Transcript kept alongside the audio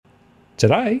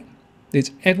Today,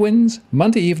 it's Edwin's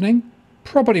Monday evening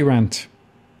property rant.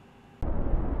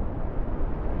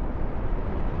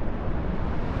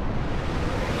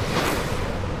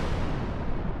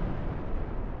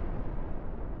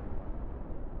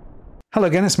 Hello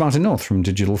again, it's Martin North from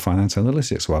Digital Finance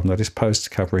Analytics. Welcome to this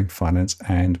post covering finance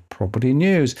and property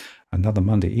news. Another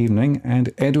Monday evening,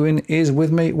 and Edwin is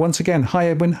with me once again. Hi,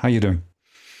 Edwin. How are you doing?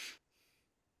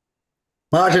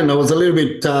 Martin, I was a little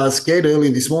bit scared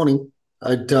early this morning.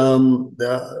 There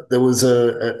was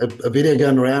a video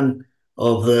going around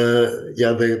of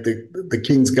the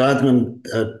King's Guardsmen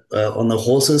on the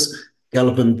horses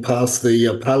galloping past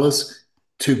the palace.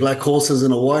 Two black horses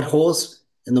and a white horse,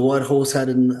 and the white horse had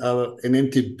an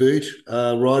empty boot,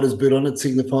 rider's boot on it,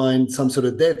 signifying some sort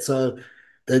of debt. So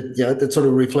that sort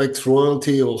of reflects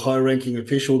royalty or high-ranking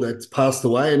official that's passed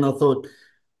away. And I thought,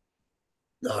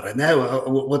 I don't know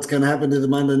what's going to happen to the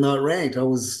Monday Night Rant. I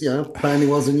was, planning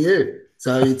wasn't you.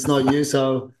 So it's not you.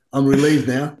 So I'm relieved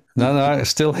now. No,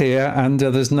 it's still here, and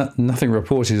there's nothing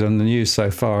reported on the news so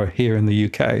far here in the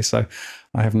UK. So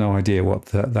I have no idea what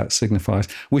that signifies.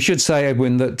 We should say,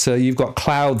 Edwin, that you've got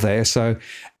cloud there, so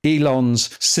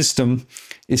Elon's system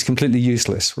is completely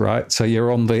useless, right? So you're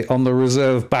on the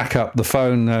reserve backup, the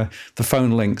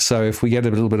phone link. So if we get a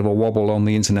little bit of a wobble on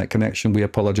the internet connection, we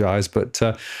apologise, but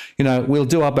we'll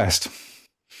do our best.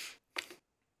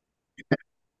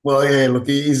 Well, yeah, look,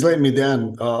 he's letting me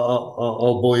down,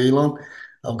 old boy Elon.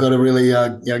 I've got to really,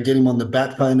 get him on the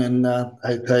bat phone and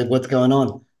hey, what's going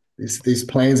on? These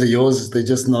plans are yours. They're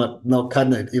just not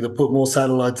cutting it. Either put more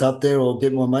satellites up there or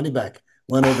get more money back.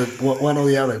 One or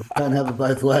the other. Can't have it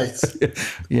both ways.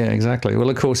 Yeah, exactly. Well,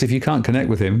 of course, if you can't connect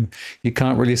with him, you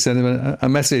can't really send him a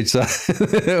message. So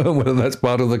whether that's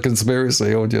part of the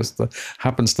conspiracy or just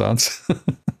happenstance.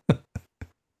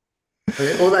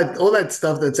 All that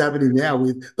stuff that's happening now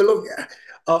but look,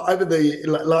 over the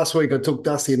last week I took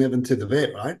Dusty and Evan to the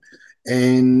vet, right?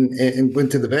 And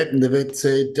went to the vet, and the vet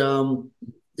said,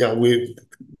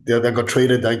 they got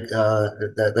treated,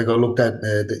 they got looked at,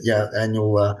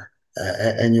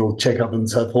 annual checkup and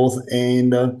so forth,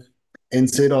 and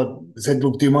said,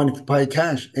 look, do you mind if I pay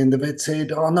cash? And the vet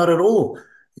said, oh, not at all.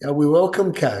 We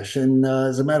welcome cash, and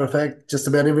as a matter of fact, just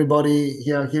about everybody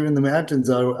here in the mountains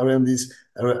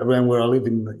around where I live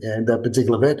in that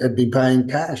particular vet had been paying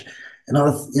cash. And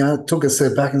I, took a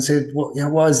step back and said, well,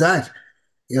 why is that?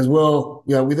 He goes, well,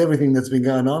 with everything that's been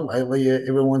going on lately,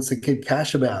 everyone wants to keep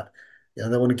cash about.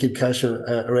 They want to keep cash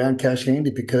around, cash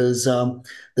handy, because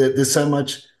there's so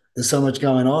much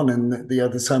going on, and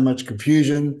there's so much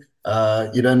confusion.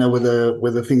 You don't know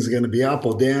whether things are going to be up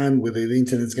or down, whether the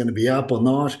internet's going to be up or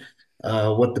not,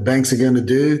 what the banks are going to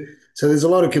do. So there's a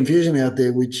lot of confusion out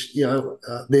there, which,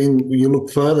 then you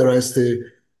look further as to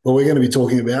what we're going to be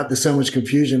talking about. There's so much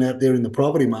confusion out there in the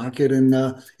property market, and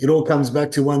it all comes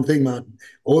back to one thing, Martin.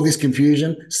 All this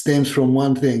confusion stems from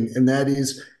one thing, and that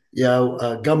is,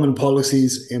 government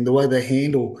policies and the way they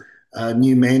handle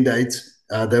new mandates,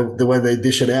 the way they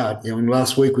dish it out. And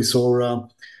last week we saw,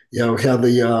 how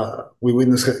we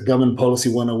witnessed government policy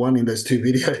 101 in those two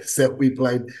videos that we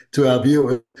played to our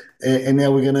viewers, and now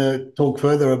we're going to talk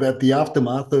further about the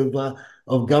aftermath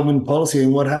of government policy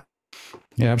and what happened.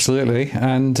 Yeah, absolutely.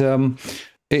 And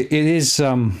it is,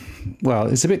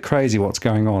 it's a bit crazy what's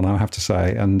going on, I have to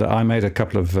say. And I made a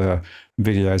couple of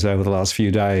videos over the last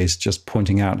few days just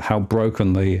pointing out how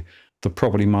broken the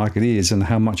property market is, and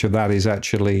how much of that is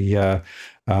actually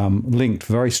linked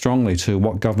very strongly to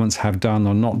what governments have done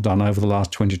or not done over the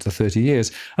last 20 to 30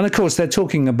 years. And of course, they're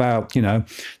talking about,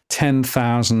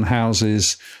 10,000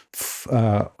 houses,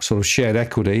 sort of shared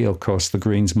equity. Of course, the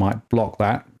Greens might block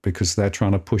that because they're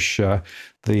trying to push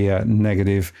the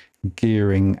negative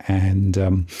gearing and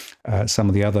some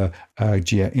of the other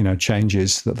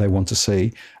changes that they want to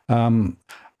see. And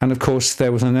of course,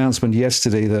 there was an announcement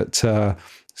yesterday that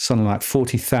something like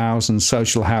 40,000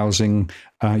 social housing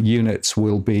units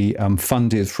will be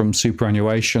funded from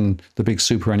superannuation, the big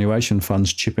superannuation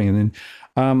funds chipping in.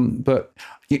 But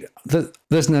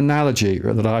there's an analogy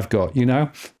that I've got.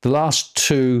 The last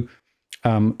two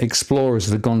explorers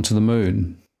that have gone to the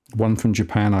moon, one from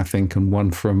Japan, I think, and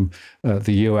one from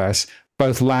the US,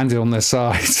 both landed on their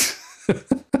sides.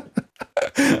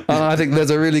 I think there's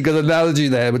a really good analogy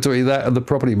there between that and the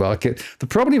property market. The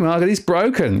property market is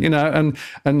broken,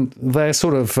 and they're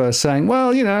sort of saying,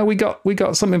 well, we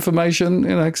got some information,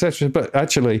 etc. But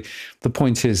actually, the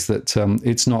point is that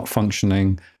it's not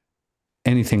functioning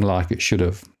anything like it should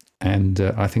have. And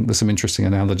I think there's some interesting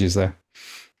analogies there.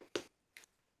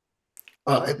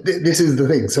 This is the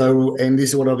thing. So, and this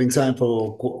is what I've been saying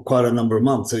for quite a number of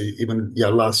months. So even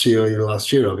last year,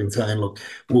 I've been saying, look,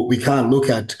 we can't look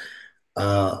at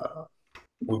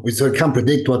we sort of can't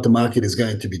predict what the market is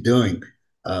going to be doing.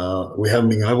 We haven't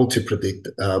been able to predict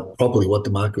properly what the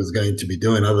market is going to be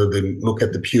doing, other than look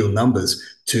at the pure numbers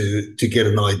to get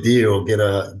an idea or get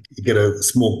a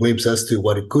small glimpse as to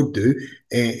what it could do,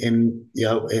 and you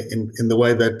know, in the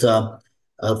way that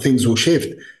things will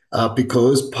shift,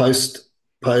 because post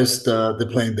the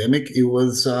pandemic, it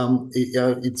was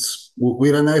it's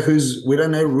we don't know who's really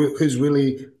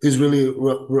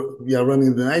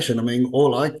running the nation. I mean,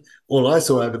 all I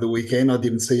saw over the weekend, I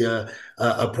didn't see a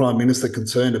prime minister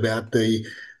concerned about the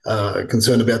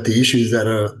issues that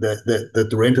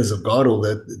the renters have got, or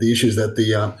the issues that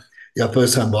the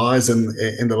first home buyers and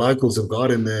the locals have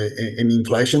got, and the in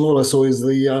inflation. All I saw is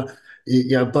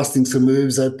busting some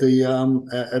moves at the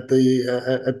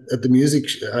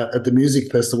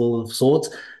music festival of sorts.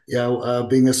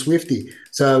 Being a Swiftie.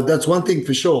 So that's one thing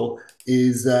for sure,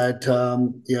 is that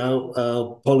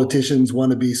politicians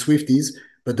want to be Swifties,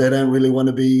 but they don't really want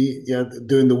to be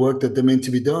doing the work that they're meant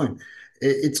to be doing.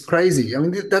 It's crazy. I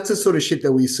mean, that's the sort of shit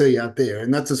that we see out there,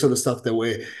 and that's the sort of stuff that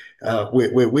we're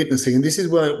witnessing. And this is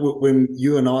where, when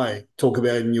you and I talk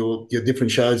about in your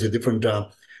different shows, your different our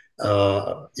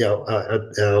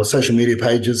social media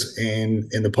pages,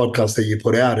 and the podcast that you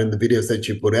put out and the videos that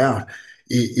you put out,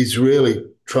 is really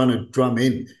trying to drum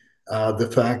in the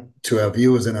fact to our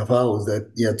viewers and our followers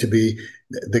that to be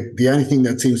the only thing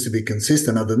that seems to be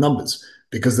consistent are the numbers,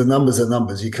 because the numbers are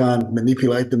numbers. You can't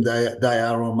manipulate them. They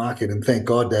are on market, and thank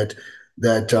God that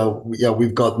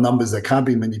we've got numbers that can't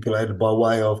be manipulated by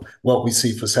way of what we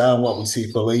see for sale and what we see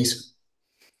for lease.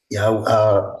 You know,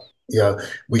 uh,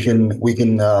 we can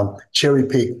cherry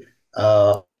pick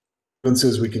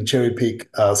we can cherry pick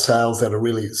sales that are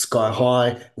really sky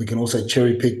high. We can also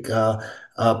cherry pick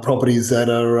properties that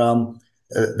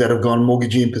have gone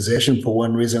mortgagee in possession for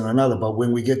one reason or another. But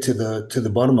when we get to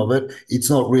the bottom of it, it's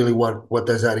not really what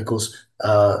those articles,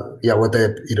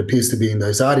 it appears to be in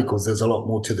those articles. There's a lot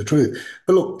more to the truth.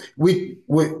 But look,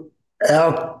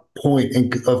 our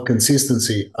point of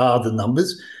consistency are the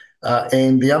numbers,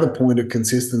 and the other point of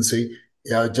consistency,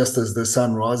 just as the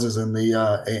sun rises and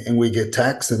we get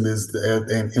taxed, and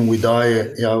we die,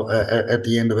 at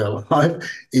the end of our life,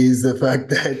 is the fact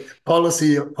that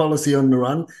policy on the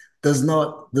run does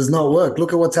not work.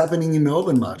 Look at what's happening in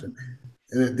Melbourne, Martin.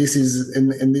 This is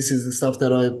the stuff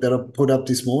that I put up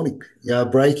this morning.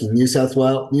 Breaking: New South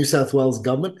Wales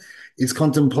government is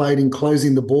contemplating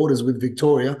closing the borders with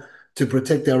Victoria to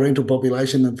protect our rental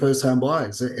population and first home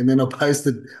buyers. And then I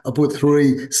put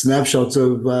three snapshots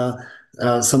of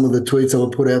some of the tweets that were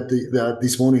put out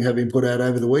this morning, have been put out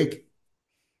over the week.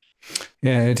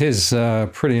 Yeah, it is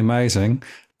pretty amazing.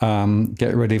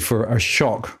 Get ready for a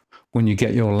shock when you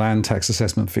get your land tax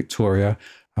assessment, Victoria,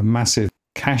 a massive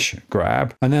cash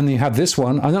grab. And then you have this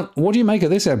one. What do you make of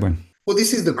this, Edwin? Well,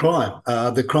 this is the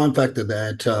crime factor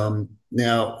that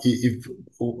now, if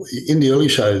in the early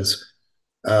shows,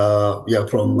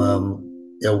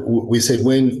 we said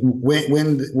when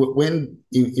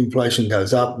inflation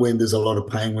goes up, when there's a lot of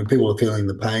pain, when people are feeling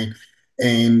the pain,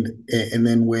 and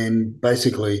then when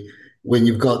basically when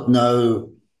you've got no,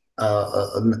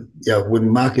 when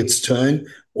markets turn,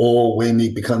 or when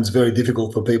it becomes very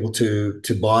difficult for people to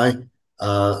buy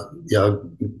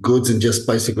goods and just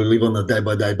basically live on a day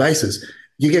by day basis,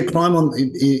 you get crime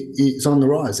it's on the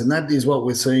rise, and that is what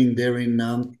we're seeing there in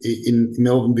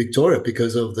Melbourne, Victoria,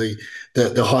 because of the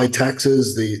high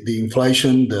taxes, the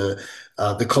inflation, the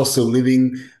cost of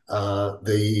living,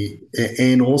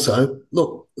 and also,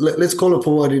 look, let's call it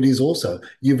for what it is. Also,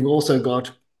 you've also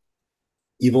got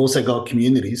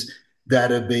communities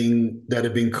that have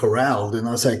been corralled, and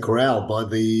I say corralled by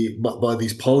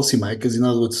these policymakers. In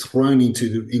other words, thrown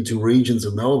into regions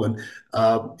of Melbourne.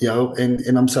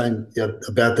 And I'm saying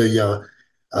about the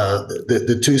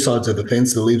two sides of the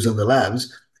fence, the libs and the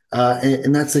labs,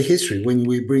 and that's the history. When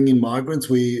we bring in migrants,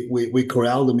 we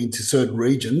corral them into certain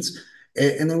regions,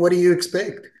 and then what do you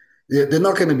expect? They're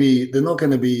not going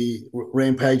to be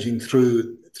rampaging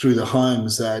through the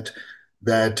homes that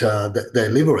they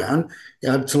live around.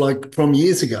 It's like from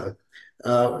years ago.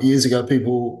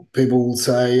 People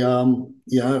say,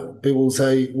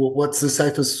 well, what's the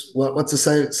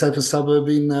safest suburb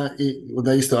in? Well,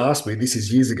 they used to ask me. This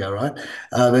is years ago, right?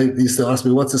 They used to ask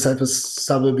me, what's the safest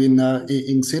suburb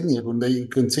in Sydney? When they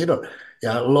consider,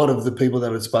 a lot of the people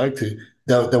that I spoke to,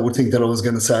 they would think that I was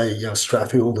going to say,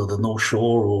 Strathfield or the North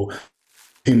Shore or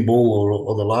Pinball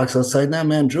or the likes. I'd say, no,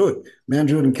 Mount Druitt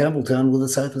and Campbelltown were the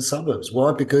safest suburbs.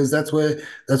 Why? Because that's where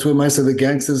most of the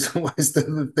gangsters, most of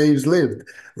the thieves lived,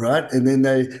 right? And then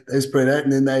they spread out,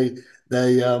 and then they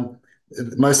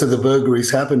most of the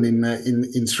burglaries happened in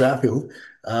Strathfield.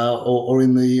 or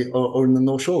in the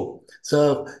North Shore.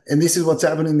 So, and this is what's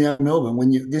happening now in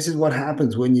Melbourne. This is what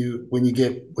happens when you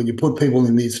put people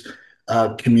in these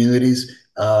communities.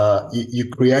 You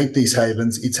create these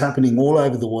havens. It's happening all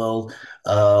over the world.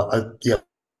 Yeah,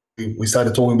 we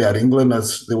started talking about England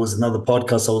as there was another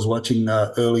podcast I was watching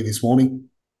early this morning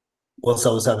whilst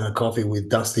I was having a coffee with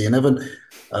Dusty and Evan,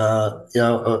 of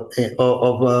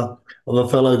a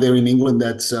fellow there in England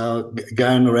that's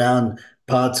going around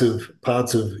parts of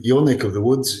your neck of the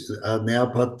woods now,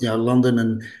 but London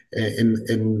and in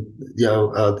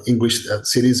English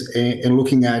cities, and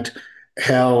looking at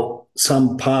how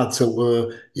some parts that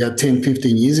were 10,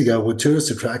 15 years ago were tourist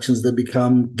attractions that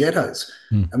become ghettos.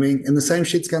 Mm. I mean, and the same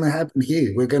shit's going to happen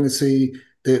here. We're going to see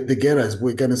the ghettos.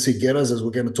 We're going to see ghettos, as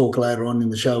we're going to talk later on in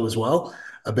the show as well,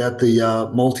 about the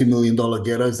multi-million-dollar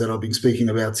ghettos that I've been speaking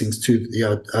about since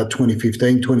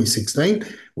 2015, 2016,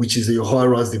 which is your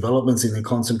high-rise developments in the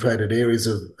concentrated areas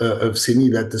of Sydney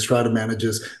that the strata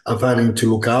managers are failing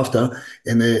to look after,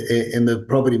 and the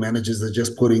property managers are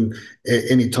just putting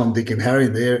any Tom, Dick, and Harry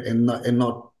in there, and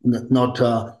not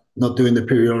doing the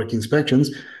periodic inspections.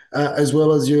 As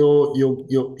well as your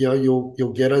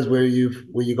ghettos where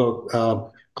you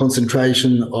got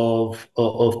concentration of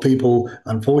people,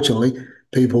 unfortunately,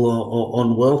 people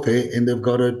on welfare, and they've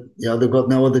got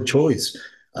no other choice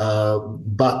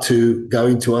but to go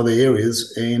into other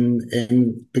areas, and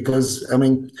because I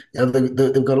mean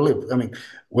they've got to live. I mean,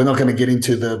 we're not going to get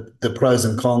into the pros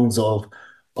and cons of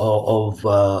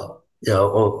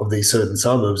these certain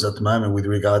suburbs at the moment with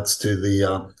regards to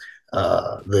the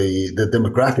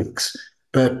demographics.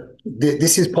 But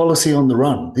this is policy on the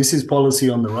run. This is policy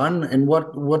on the run. And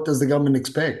what does the government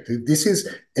expect? This is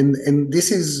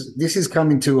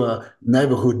coming to a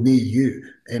neighbourhood near you,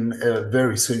 and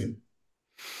very soon.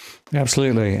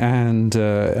 Absolutely. And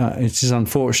it is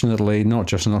unfortunately not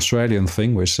just an Australian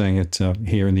thing. We're seeing it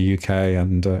here in the UK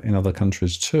and in other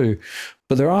countries too.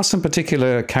 But there are some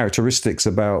particular characteristics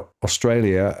about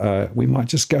Australia. We might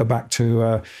just go back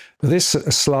to this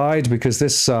slide, because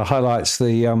this highlights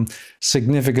the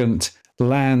significant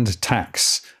land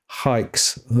tax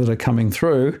hikes that are coming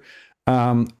through.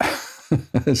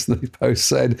 As the post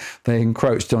said, they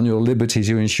encroached on your liberty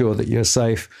to ensure that you're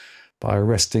safe by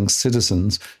arresting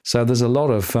citizens. So there's a lot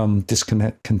of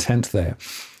discontent there.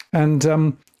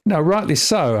 And rightly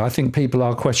so. I think people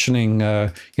are questioning,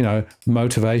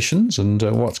 motivations and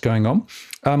what's going on.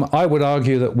 I would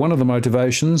argue that one of the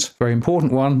motivations, very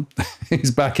important one, is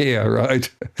back here, right?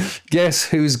 Guess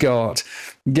who's got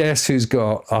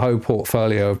a whole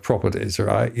portfolio of properties,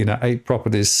 right? 8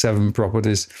 properties, 7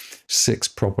 properties, 6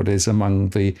 properties among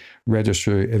the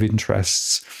registry of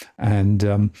interests.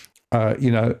 And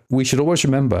we should always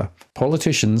remember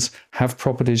politicians have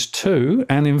properties too,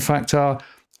 and in fact are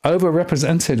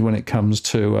overrepresented when it comes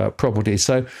to property.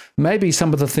 So maybe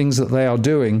some of the things that they are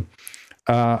doing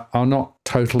are not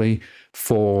totally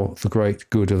for the great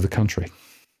good of the country.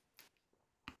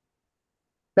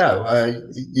 No,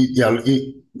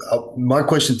 my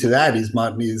question to that is,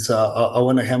 Martin, I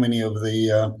wonder how many of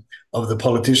the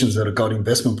politicians that have got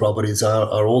investment properties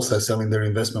are also selling their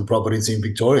investment properties in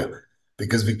Victoria.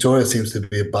 Because Victoria seems to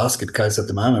be a basket case at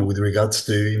the moment with regards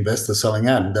to investors selling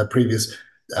out. And that previous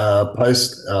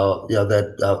post,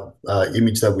 that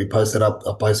image that we posted up,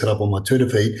 I posted up on my Twitter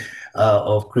feed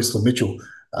of Crystal Mitchell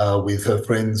with her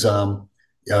friends'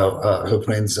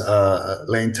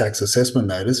 land tax assessment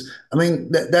notice. I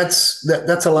mean,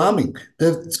 that's alarming.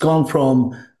 It's gone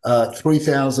from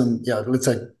 3,000, let's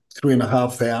say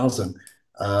 3,500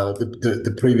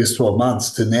 the previous 12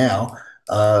 months to now.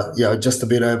 Just a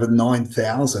bit over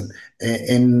 9,000,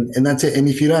 and that's it. And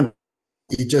if you don't,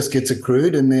 it just gets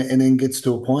accrued, and then gets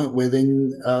to a point where then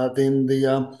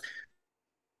the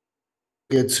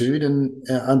get sued, and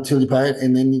until you pay it,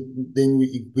 and then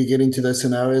we get into those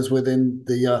scenarios where then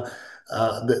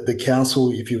the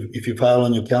council, if you fail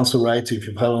on your council rates, if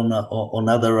you fail on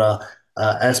other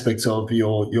aspects of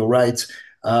your rates,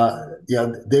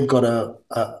 they've got a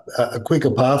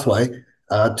quicker pathway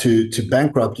to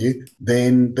bankrupt you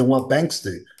than what banks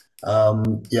do,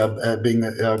 being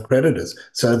creditors.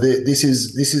 So this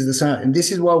is the same, and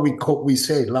this is why we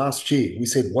said last year, we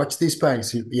said watch this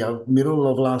space.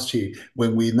 Middle of last year,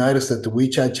 when we noticed that the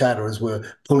WeChat chatterers were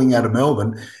pulling out of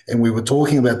Melbourne, and we were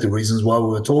talking about the reasons why, we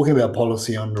were talking about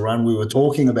policy on the run, we were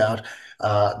talking about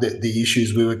the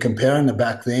issues, we were comparing them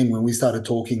back then when we started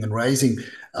talking and raising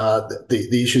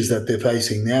the issues that they're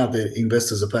facing now, the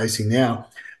investors are facing now.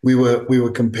 We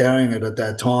were comparing it at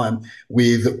that time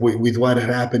with what had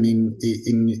happened in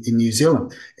New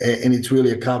Zealand, and it's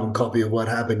really a carbon copy of what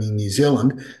happened in New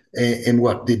Zealand. And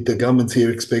what did the governments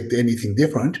here expect anything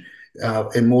different?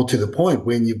 and more to the point,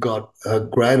 when you've got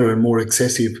greater and more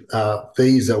excessive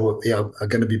fees that are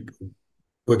going to be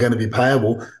were going to be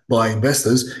payable by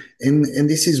investors. And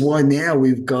this is why now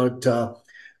we've got,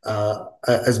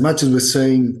 as much as we're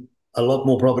seeing a lot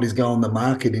more properties go on the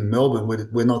market in Melbourne,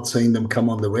 we're not seeing them come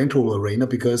on the rental arena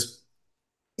because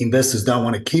investors don't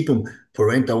want to keep them for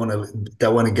rent. They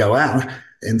want to go out.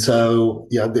 And so,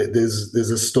 there's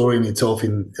a story in itself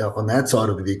on that side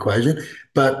of the equation.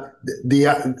 But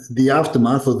the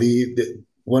aftermath, or the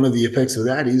one of the effects of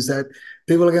that, is that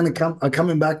people are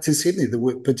coming back to Sydney,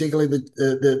 particularly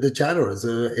the chatterers,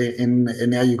 and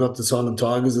now you've got the silent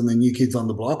tigers and the new kids on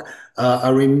the block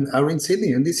are in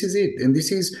Sydney, and this is it, and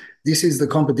this is the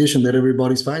competition that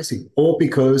everybody's facing, all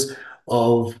because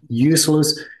of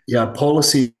useless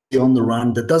policy on the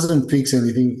run that doesn't fix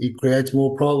anything. It creates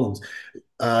more problems.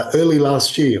 Early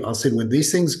last year, I said, when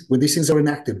these things are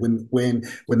enacted, when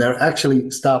they actually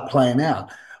start playing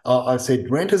out, I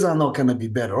said renters are not going to be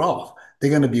better off.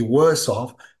 They're going to be worse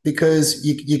off, because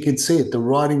you can see it. The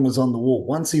writing was on the wall.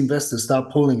 Once investors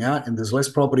start pulling out and there's less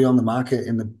property on the market,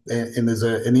 and there's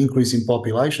an increase in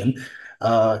population,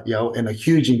 and a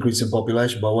huge increase in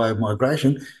population by way of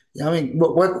migration. I mean,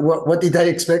 what did they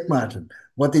expect, Martin?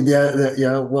 What did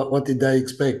they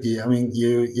expect? I mean,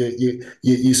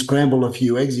 you scramble a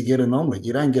few eggs, you get an omelette.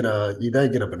 You don't get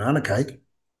a banana cake.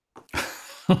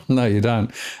 No, you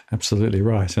don't. Absolutely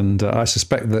right. And I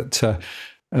suspect that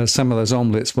some of those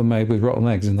omelettes were made with rotten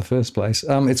eggs in the first place.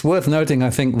 It's worth noting, I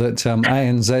think, that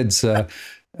ANZ's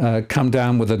come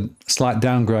down with a slight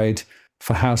downgrade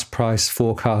for house price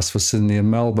forecast for Sydney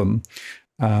and Melbourne,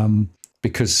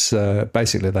 because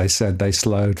basically they said they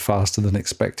slowed faster than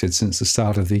expected since the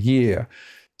start of the year.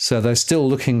 So they're still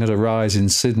looking at a rise in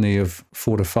Sydney of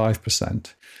 4 to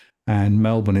 5%, and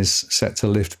Melbourne is set to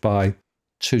lift by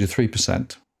 2 to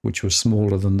 3%, which was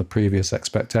smaller than the previous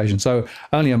expectation. So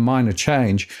only a minor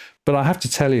change. But I have to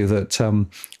tell you that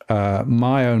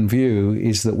my own view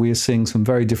is that we are seeing some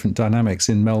very different dynamics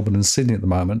in Melbourne and Sydney at the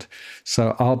moment.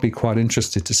 So I'll be quite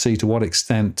interested to see to what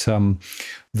extent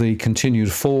the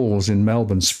continued falls in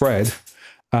Melbourne spread.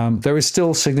 There is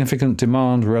still significant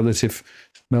demand relative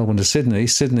Melbourne to Sydney.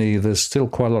 Sydney, there's still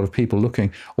quite a lot of people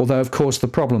looking. Although, of course, the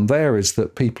problem there is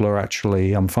that people are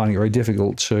actually finding it very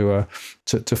difficult to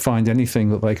find anything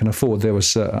that they can afford. There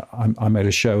was I made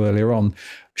a show earlier on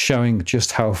showing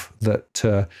just how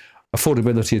that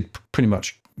affordability had pretty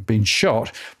much been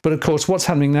shot. But of course, what's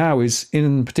happening now is,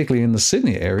 particularly in the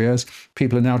Sydney areas,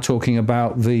 people are now talking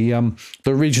about the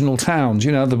regional towns.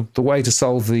 You know, the way to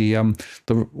solve the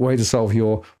way to solve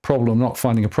your problem not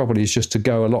finding a property is just to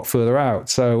go a lot further out.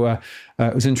 So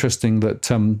it was interesting that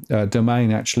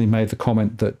Domain actually made the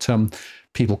comment that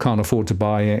people can't afford to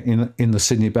buy in the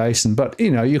Sydney Basin, but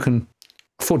you can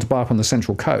afford to buy up on the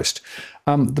Central Coast.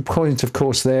 The point, of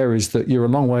course, there is that you're a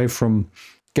long way from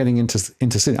getting into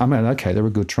Sydney. I mean, okay, there are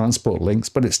good transport links,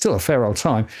 but it's still a fair old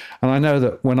time. And I know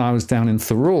that when I was down in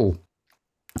Thirroul,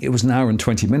 it was an hour and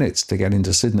 20 minutes to get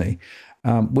into Sydney,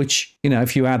 which,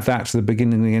 if you add that to the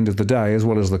beginning and the end of the day, as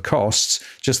well as the costs,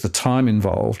 just the time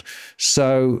involved.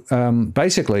 So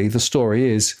basically, the story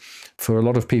is, for a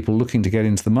lot of people looking to get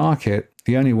into the market,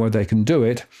 the only way they can do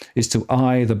it is to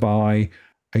either buy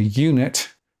a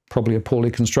unit, probably a poorly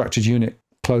constructed unit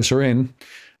closer in,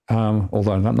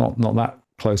 although not that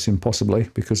close in possibly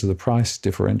because of the price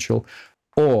differential,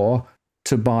 or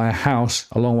to buy a house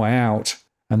a long way out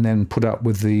and then put up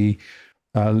with the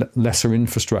lesser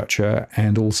infrastructure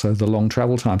and also the long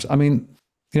travel times. I mean,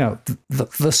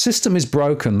 the system is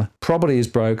broken, property is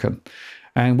broken.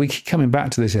 And we keep coming back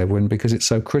to this, Edwin, because it's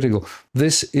so critical.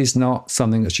 This is not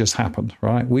something that's just happened,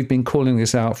 right? We've been calling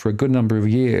this out for a good number of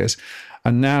years,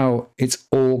 and now it's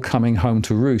all coming home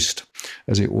to roost,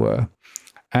 as it were.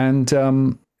 And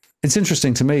it's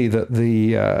interesting to me that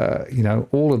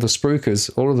all of the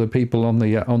spruikers, all of the people on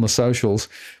the socials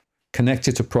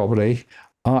connected to property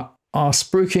are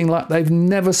spruiking like they've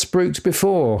never spruiked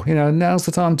before. Now's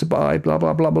the time to buy, blah,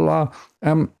 blah, blah, blah.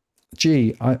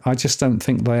 I just don't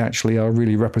think they actually are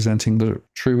really representing the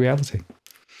true reality.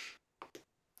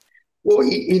 Well,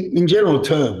 in general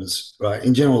terms, right?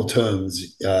 In general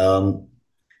terms,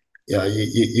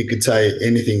 you could say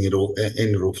anything and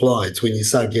it'll fly. It's when you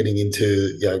start getting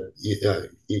into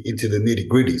into the nitty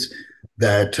gritties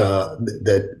that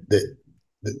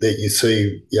you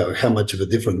see how much of a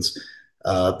difference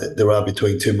there are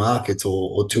between two markets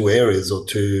or two areas or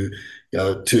two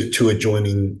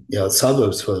adjoining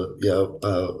suburbs, for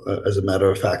as a matter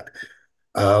of fact.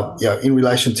 In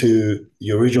relation to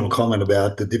your original comment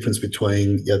about the difference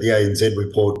between the ANZ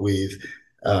report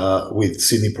with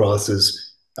Sydney prices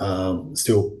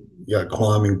still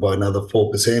climbing by another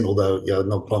 4%, although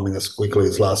not climbing as quickly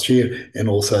as last year, and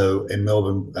also in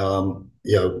Melbourne,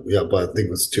 by I think it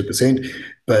was 2%.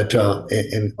 But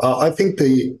and I think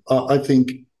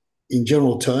in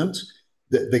general terms,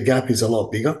 the gap is a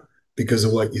lot bigger because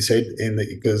of what you said, and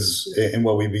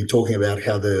what we've been talking about,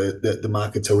 how the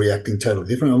markets are reacting totally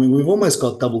different. I mean, we've almost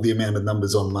got double the amount of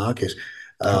numbers on market.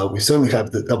 We certainly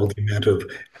have double the amount of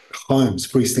homes,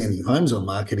 freestanding homes on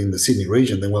market in the Sydney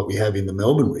region than what we have in the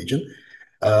Melbourne region.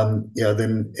 The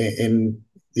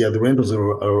rentals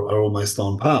are almost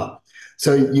on par.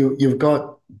 So you've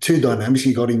got two dynamics.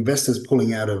 You've got investors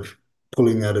pulling out of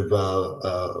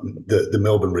the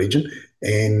Melbourne region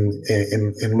and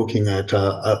looking at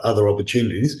other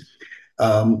opportunities.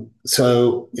 I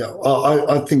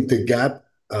think the gap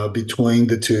between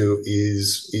the two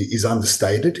is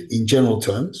understated in general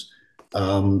terms.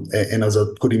 And as I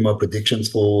put in my predictions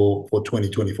for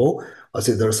 2024, I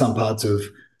said there are some parts of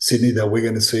Sydney that we're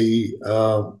going to see,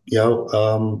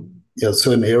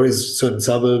 certain areas, certain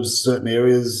suburbs, certain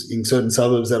areas in certain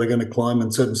suburbs that are going to climb,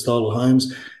 and certain style of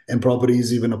homes and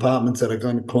properties, even apartments, that are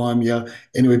going to climb,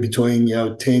 anywhere between 10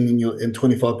 and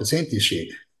 25% this year.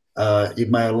 It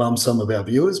may alarm some of our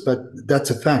viewers, but that's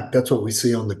a fact. That's what we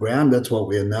see on the ground. That's what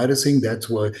we're noticing. That's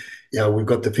why we've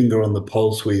got the finger on the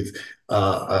pulse with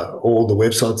all the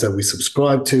websites that we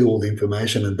subscribe to, all the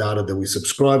information and data that we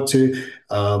subscribe to,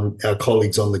 our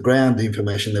colleagues on the ground, the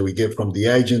information that we get from the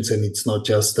agents, and it's not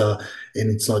just a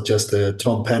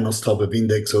Tom Panos type of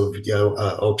index of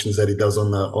auctions that he does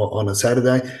on a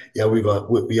Saturday. We've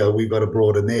got a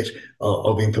broader net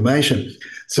of information,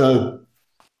 so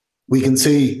we can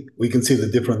see the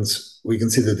difference. We can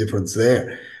see the difference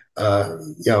there.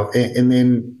 And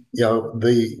then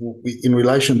in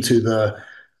relation to the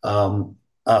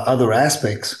other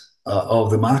aspects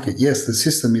of the market, yes, the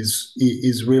system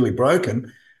is really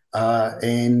broken,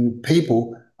 and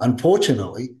people,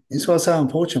 unfortunately, this is why I say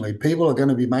unfortunately, people are going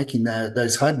to be making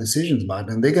those hard decisions,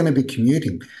 Martin, and they're going to be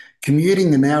commuting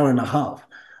an hour and a half.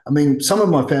 I mean, some of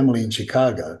my family in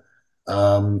Chicago,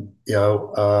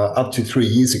 up to 3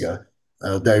 years ago,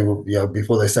 they were,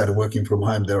 before they started working from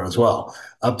home there as well,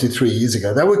 up to 3 years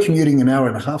ago, they were commuting an hour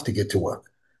and a half to get to work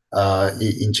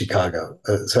in Chicago.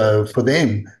 So for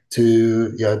them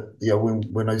to,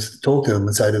 when I used to talk to them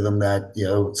and say to them that,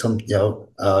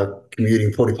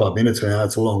 commuting 45 minutes an hour,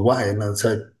 it's a long way. And I'd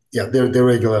say, their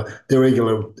regular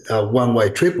one-way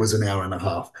trip was an hour and a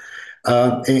half.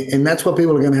 And that's what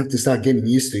people are going to have to start getting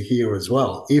used to here as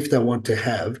well, if they want to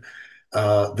have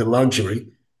the luxury.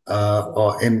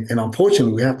 And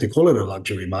unfortunately, we have to call it a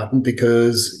luxury, Martin,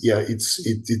 because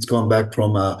it's gone back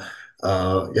from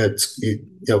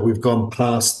we've gone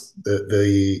past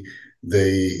any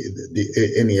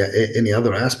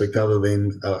other aspect other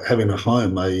than having a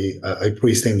home, a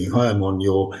freestanding home on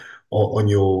your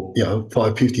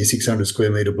 550, 600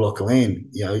 square meter block of land.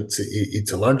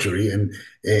 It's a luxury, and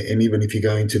even if you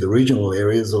go into the regional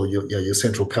areas or your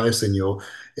central coast and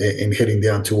heading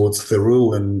down towards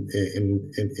Thirroul and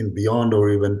beyond,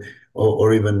 or even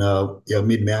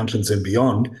mid mountains and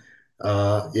beyond,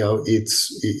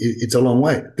 it's a long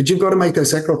way. But you've got to make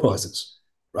those sacrifices,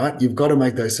 right? You've got to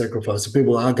make those sacrifices.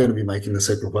 People are going to be making the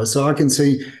sacrifice. So I can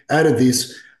see out of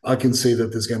this, I can see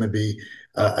that there's going to be,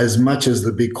 as much as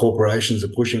the big corporations are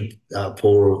pushing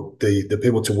for the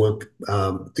people to work,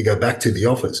 to go back to the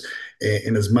office,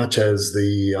 and as much as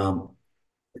the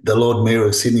Lord Mayor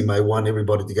of Sydney may want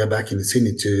everybody to go back into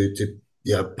Sydney to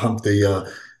pump the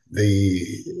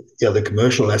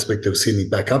commercial aspect of Sydney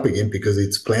back up again because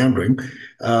it's floundering.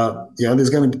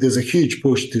 There's a huge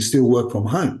push to still work from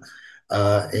home.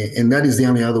 And that is the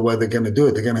only other way they're going to do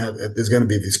it. There's going to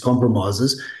be these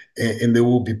compromises, and there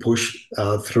will be push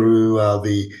through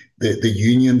the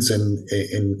unions and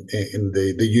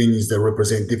the unions that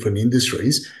represent different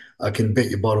industries. I can bet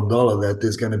your bottom dollar that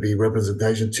there's going to be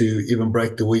representation to even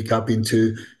break the week up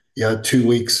into 2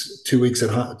 weeks at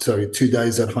home, 2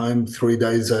 days at home, 3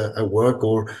 days at work,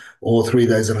 or 3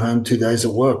 days at home, 2 days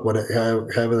at work.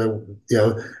 However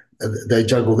they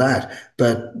juggle that.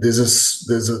 But there's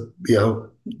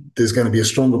going to be a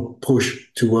stronger push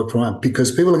to work from home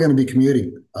because people are going to be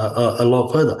commuting a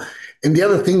lot further. And the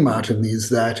other thing, Martin, is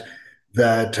that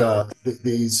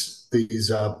these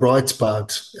bright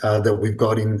sparks that we've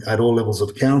got at all levels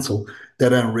of council, they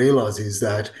don't realise is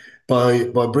that by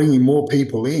bringing more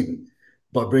people in,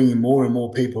 by bringing more and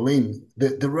more people in,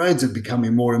 the roads are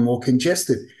becoming more and more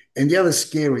congested. And the other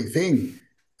scary thing,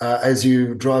 as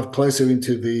you drive closer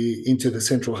into the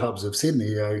central hubs of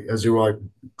Sydney, as you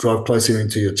drive closer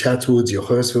into your Chatswoods, your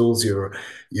Hurstville's,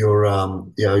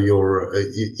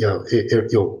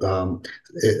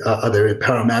 other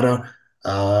Parramatta,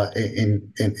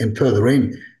 and further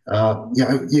in.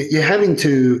 You're having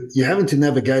to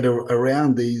navigate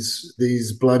around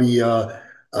these bloody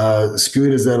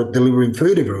scooters that are delivering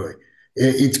food everywhere.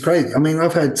 It's great. I mean,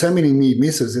 I've had so many near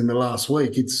misses in the last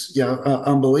week. It's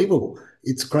unbelievable.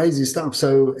 It's crazy stuff.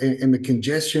 So, and the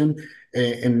congestion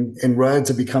and roads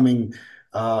are becoming.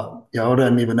 I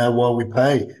don't even know why we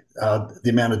pay the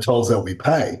amount of tolls that we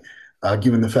pay,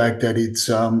 given the fact that it's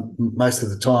most of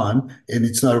the time, and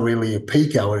it's not really a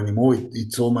peak hour anymore.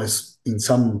 It's almost in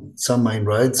some main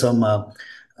roads, some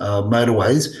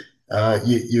motorways.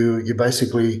 You're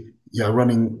basically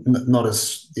running not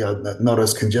as not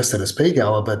as congested as peak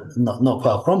hour, but not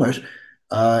far from it.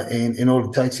 And all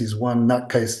it takes is one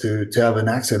nutcase to have an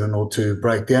accident or to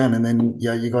break down, and then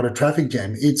you got a traffic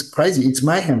jam. It's crazy. It's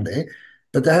mayhem there,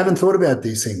 but they haven't thought about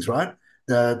these things, right?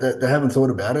 They haven't thought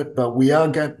about it, but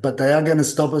but they are going to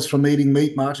stop us from eating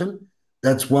meat, Martin.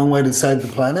 That's one way to save the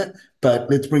planet. But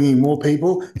let's bring in more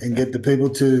people and get the people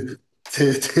to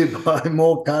buy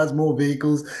more cars, more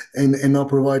vehicles, and not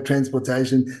provide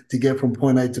transportation to get from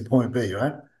point A to point B,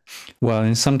 right? Well,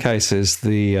 in some cases,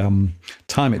 the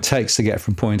time it takes to get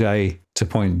from point A to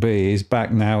point B is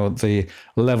back now at the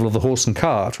level of the horse and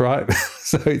cart, right?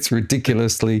 So it's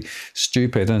ridiculously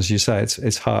stupid. And as you say,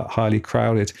 it's highly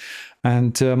crowded.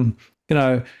 And,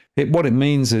 what it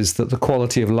means is that the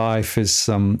quality of life is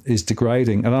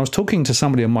degrading. And I was talking to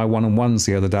somebody on my one-on-ones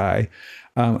the other day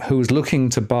who was looking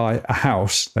to buy a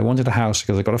house. They wanted a house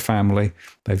because they've got a family.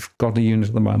 They've got a unit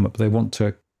at the moment, but they want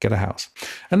to get a house.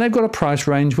 And they've got a price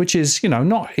range which is,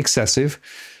 not excessive,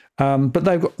 but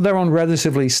they're on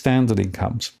relatively standard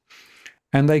incomes.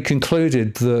 And they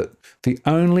concluded that the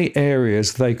only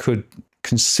areas they could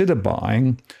consider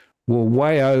buying were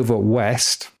way over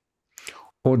west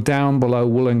or down below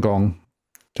Wollongong,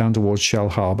 down towards Shell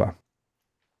Harbour.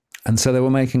 And so they were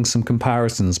making some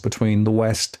comparisons between the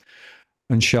west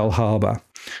and Shell Harbour.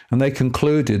 And they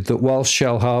concluded that whilst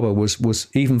Shell Harbour was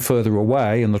even further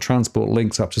away and the transport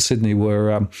links up to Sydney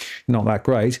were not that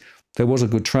great, there was a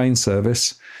good train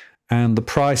service, and the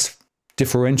price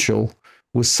differential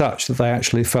was such that they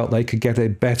actually felt they could get a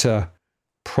better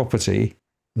property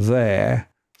there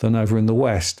than over in the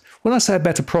west. When I say a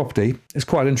better property, it's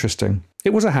quite interesting.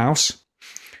 It was a house,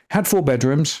 had 4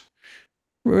 bedrooms,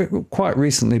 quite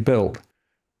recently built,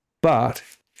 but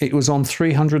it was on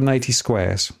 380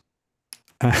 squares.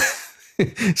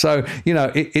 So,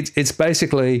 it's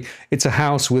basically, it's a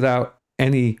house without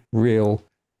any real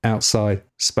outside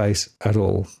space at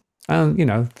all. And,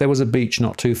 there was a beach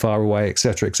not too far away,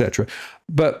 etc., etc.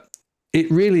 But it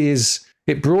really is,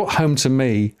 it brought home to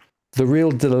me the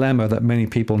real dilemma that many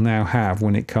people now have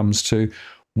when it comes to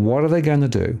what are they going to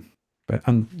do?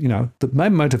 And, the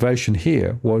main motivation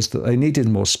here was that they needed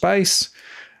more space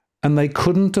and they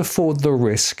couldn't afford the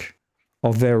risk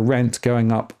of their rent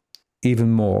going up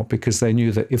even more, because they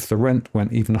knew that if the rent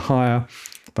went even higher,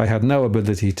 they had no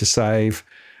ability to save,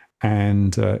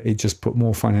 and it just put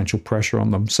more financial pressure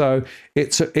on them. So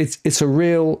it's a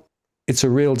real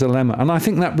dilemma, and I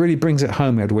think that really brings it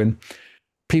home, Edwin.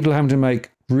 People having to make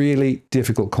really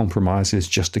difficult compromises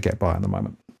just to get by at the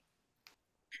moment.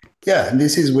 Yeah, and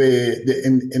this is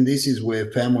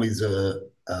where families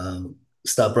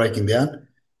start breaking down.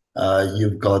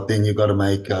 You've got to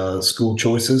make school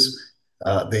choices.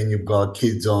 Then you've got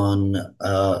kids on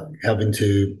having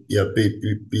to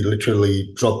be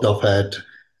literally dropped off at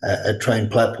train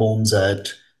platforms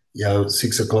at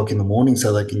 6 o'clock in the morning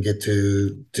so they can get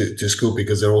to school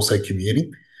because they're also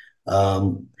commuting.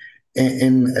 And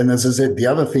as I said, the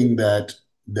other thing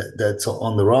that's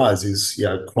on the rise is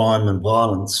crime and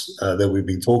violence that we've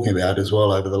been talking about as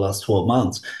well over the last 12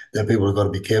 months, that people have got to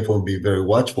be careful and be very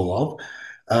watchful of,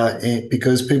 and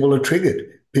because people are triggered.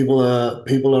 People are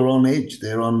on edge.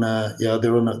 They're on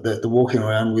they're walking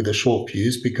around with a short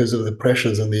fuse because of the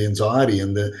pressures and the anxiety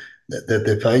and that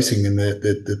they're facing, and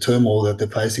the turmoil that they're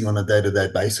facing on a day-to-day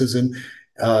basis. And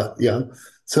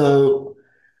so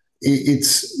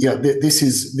these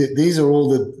are all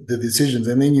the decisions.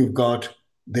 And then you've got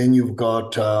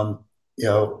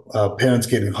parents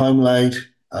getting home late,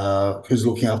 who's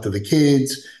looking after the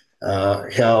kids,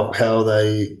 how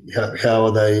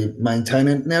are they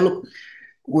maintaining. Now look,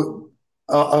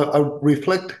 I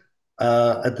reflect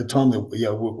at the time that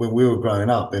when we were growing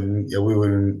up, and we were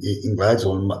in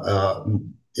Gladstone.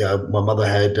 My mother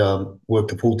had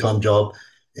worked a full-time job,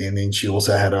 and then she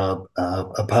also had a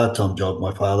part-time job.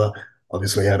 My father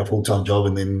obviously had a full-time job,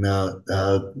 and then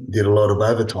did a lot of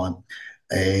overtime.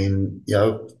 And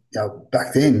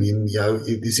back then,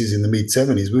 this is in the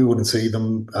mid-70s, we wouldn't see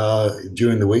them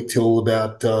during the week till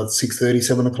about 6:30,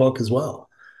 7 o'clock as well.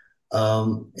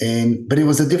 But it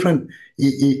was a different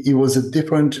it was a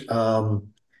different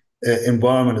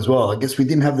environment as well. I guess we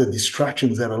didn't have the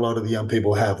distractions that a lot of the young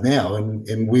people have now,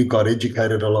 and we got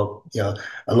educated a lot,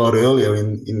 a lot earlier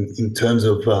in terms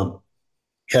of how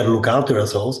to look after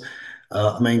ourselves.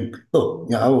 I mean, look,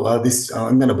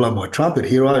 I'm going to blow my trumpet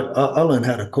here. I learned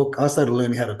how to cook. I started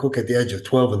learning how to cook at the age of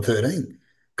 12 and 13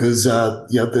 because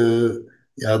the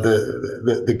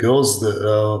girls that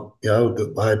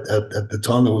I had at the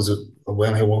time there was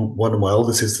one of my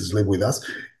older sisters lived with us,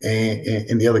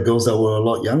 and the other girls that were a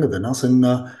lot younger than us, and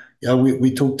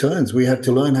we took turns. We had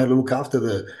to learn how to look after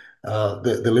the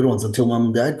little ones until mum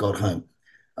and dad got home.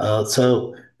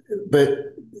 So, but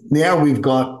now we've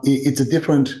got it's a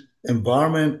different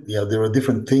environment. There are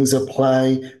different things at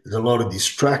play. There's a lot of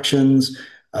distractions,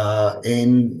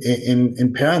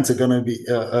 and parents are going to be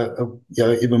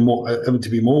even more having to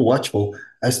be more watchful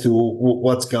as to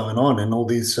what's going on and all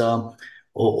these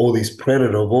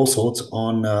predator of all sorts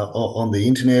on the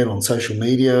internet, on social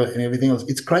media, and everything else.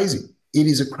 It's crazy. It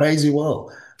is a crazy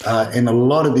world, and a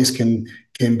lot of this can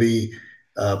be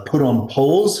put on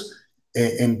pause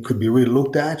and could be really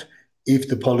looked at if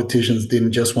the politicians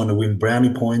didn't just want to win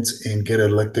brownie points and get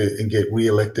elected and get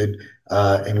re-elected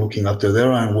and looking after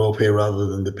their own welfare rather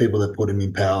than the people that put them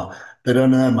in power. But I don't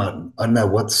know, Martin. I don't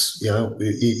know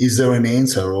is there an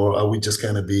answer, or are we just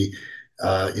going to be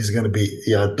is it going to be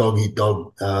dog eat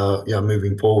dog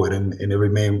moving forward, and every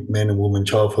man and woman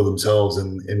child for themselves,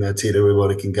 and that's it.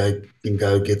 Everybody can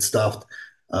go get stuffed.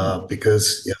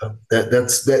 Because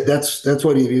that's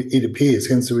what it appears.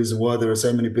 Hence the reason why there are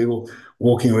so many people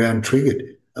walking around triggered.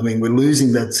 I mean, we're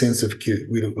losing that sense of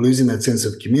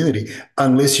community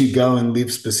unless you go and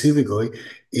live specifically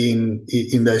in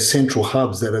those central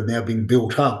hubs that are now being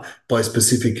built up by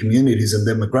specific communities and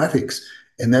demographics,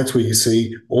 and that's where you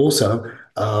see also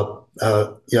a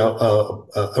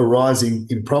rise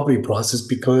in property prices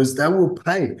because they will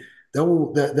pay. They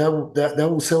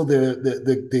will sell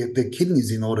their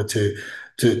kidneys in order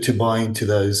to buy into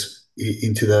those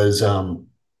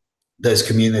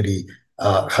community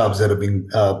hubs that have been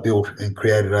built and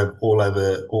created all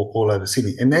over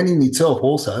Sydney, and that in itself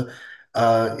also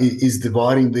is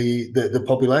dividing the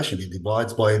population. It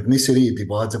divides by ethnicity, it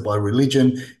divides it by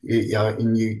religion,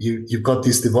 and you've got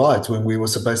this divides when we were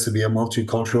supposed to be a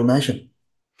multicultural nation.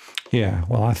 Yeah,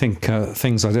 well, I think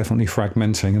things are definitely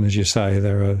fragmenting. And as you say,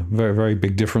 there are very, very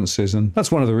big differences. And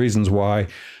that's one of the reasons why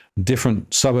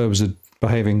different suburbs are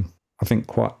behaving, I think,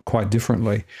 quite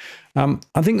differently.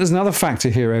 I think there's another factor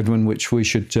here, Edwin, which we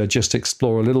should just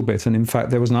explore a little bit. And in fact,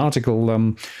 there was an article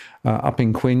up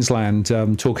in Queensland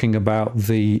talking about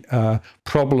the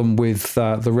problem with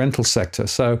the rental sector.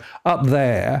 So up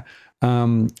there,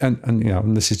 and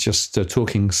this is just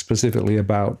talking specifically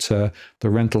about the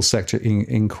rental sector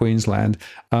in Queensland.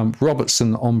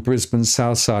 Robertson on Brisbane's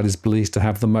south side is believed to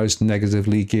have the most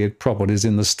negatively geared properties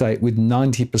in the state, with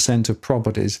 90% of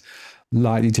properties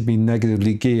likely to be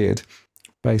negatively geared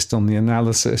based on the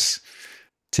analysis.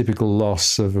 Typical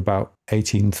loss of about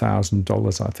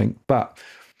 $18,000, I think. But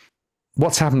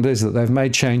what's happened is that they've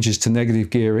made changes to negative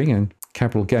gearing and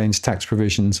capital gains tax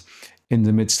provisions in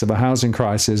the midst of a housing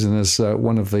crisis. And as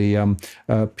one of the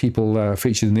people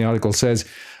featured in the article says,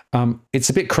 it's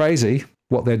a bit crazy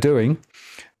what they're doing.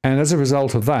 And as a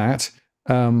result of that,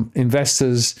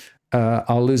 investors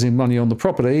are losing money on the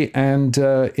property. And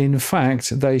in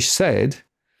fact, they said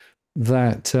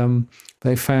that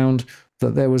they found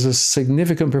that there was a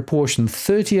significant proportion,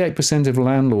 38% of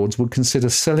landlords would consider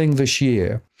selling this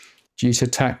year due to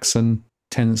tax and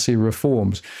tenancy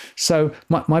reforms. So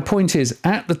my point is,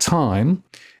 at the time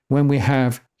when we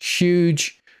have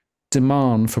huge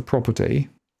demand for property,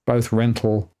 both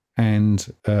rental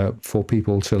and for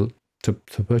people to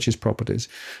purchase properties,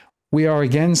 we are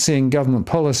again seeing government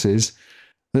policies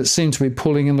that seem to be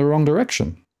pulling in the wrong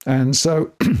direction. And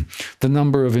so the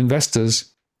number of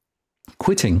investors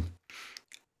quitting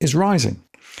is rising.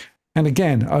 And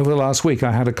again, over the last week,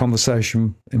 I had a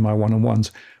conversation in my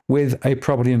one-on-ones with a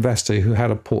property investor who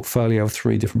had a portfolio of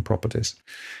 3 different properties.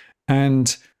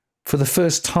 And for the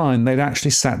first time, they'd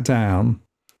actually sat down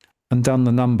and done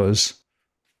the numbers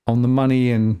on the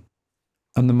money in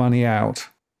and the money out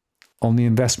on the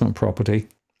investment property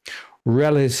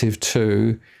relative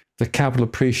to the capital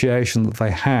appreciation that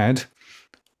they had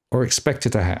or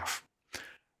expected to have.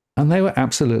 And they were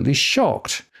absolutely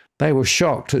shocked. They were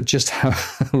shocked at just how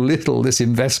little this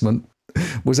investment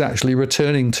was actually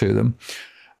returning to them.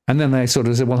 And then they sort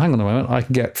of said, well, hang on a moment, I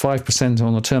can get 5%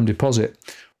 on a term deposit.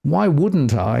 Why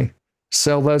wouldn't I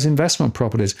sell those investment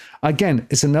properties? Again,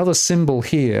 it's another symbol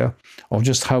here of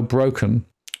just how broken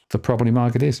the property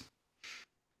market is.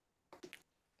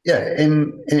 Yeah,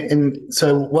 and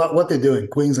so what they're doing,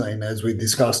 Queensland, as we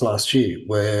discussed last year,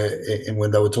 where and when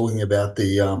they were talking about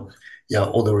the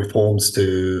all the reforms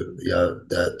to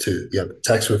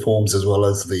tax reforms as well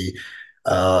as the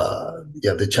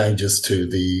changes to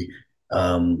the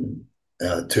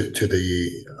to the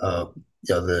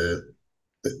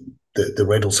the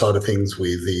rental side of things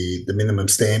with the minimum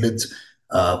standards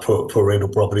for rental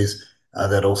properties.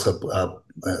 That also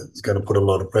is going to put a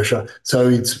lot of pressure. So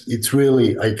it's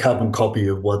really a carbon copy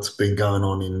of what's been going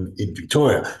on in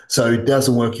Victoria. So it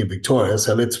doesn't work in Victoria.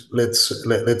 So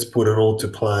let's put it all to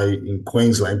play in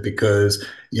Queensland because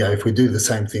if we do the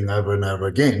same thing over and over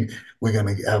again, we're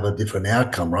going to have a different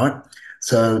outcome, right?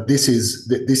 So this is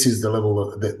the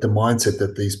level of the mindset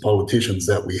that these politicians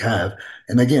that we have.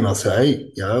 And again, I say,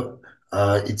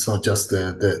 it's not just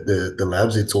the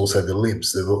labs; it's also the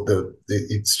libs.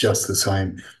 It's just the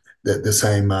same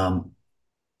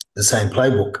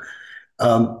playbook.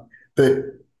 But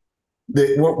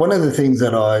one of the things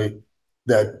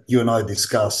that you and I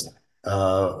discussed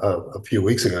a few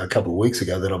weeks ago, a couple of weeks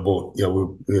ago, that I bought,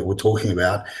 we were talking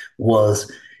about was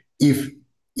if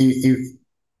if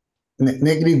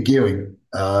negative gearing,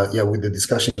 with the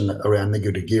discussion around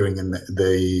negative gearing and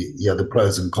the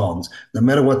pros and cons, no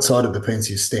matter what side of the fence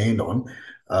you stand on,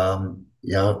 I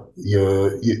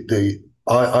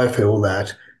feel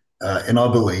that, and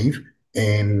I believe,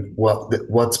 and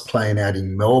what's playing out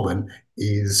in Melbourne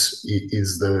is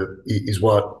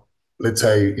what, let's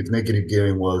say, if negative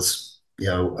gearing was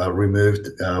removed,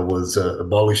 was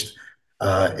abolished,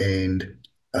 and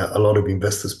a lot of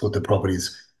investors put the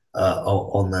properties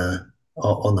on the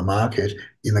market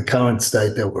in the current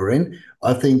state that we're in.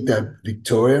 I think that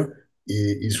Victoria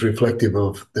is reflective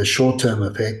of the short-term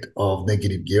effect of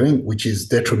negative gearing, which is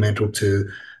detrimental to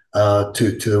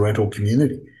the rental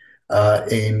community.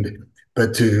 And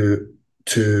but to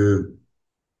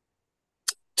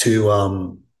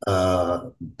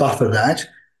buffer that,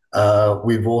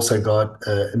 we've also got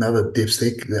another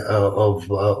dipstick of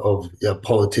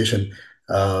politician.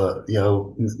 No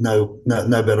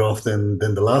better off than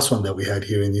the last one that we had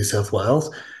here in New South Wales.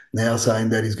 Now saying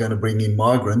that he's going to bring in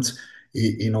migrants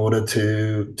in order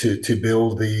to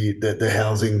build the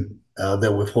housing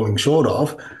that we're falling short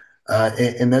of,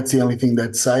 and that's the only thing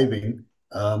that's saving.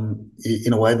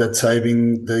 In a way, that's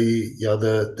saving the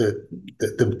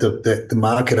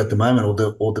market at the moment,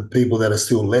 or the people that are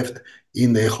still left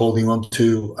in there holding on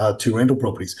to rental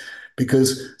properties.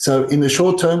 Because so in the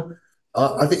short term,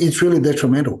 I think it's really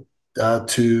detrimental uh,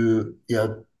 to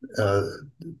the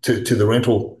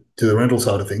rental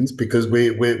side of things because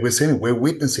we're seeing it, we're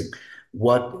witnessing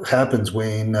what happens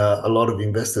when a lot of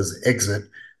investors exit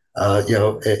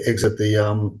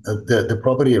the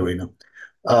property arena.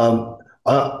 Um,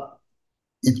 I,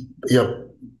 it,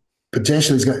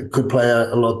 potentially could play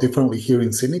out a lot differently here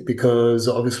in Sydney because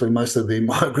obviously most of the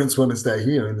migrants want to stay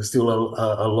here, and there's still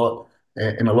a lot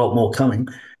and a lot more coming,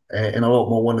 and a lot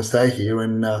more want to stay here.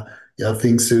 And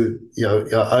things to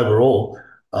overall,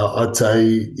 I'd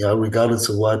say regardless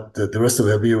of what the rest of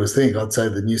our viewers think, I'd say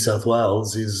that New South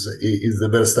Wales is the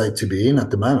better state to be in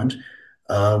at the moment.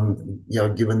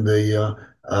 Given the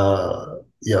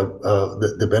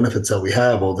benefits that we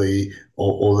have, or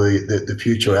the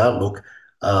future outlook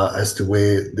as to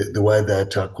where the way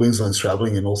that Queensland's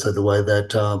travelling, and also the way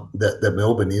that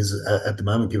Melbourne is at the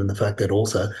moment, given the fact that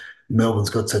also Melbourne's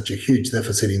got such a huge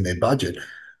deficit in their budget.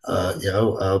 There's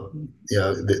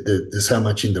so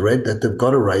much in the red that they've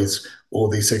got to raise all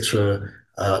these extra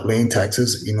land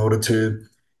taxes in order to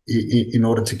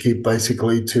keep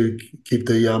basically to keep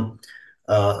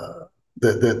uh,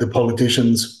 the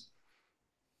politicians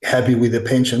happy with their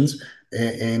pensions,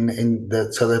 and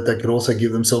that so that they could also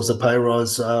give themselves a pay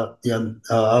rise,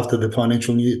 after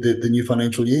the new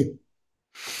financial year.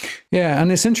 Yeah,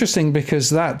 and it's interesting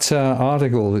because that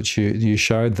article that you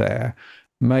showed there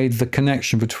made the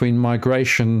connection between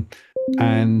migration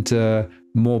and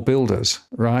more builders,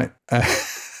 right?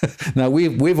 Now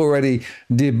we've already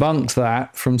debunked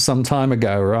that from some time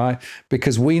ago, right?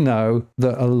 Because we know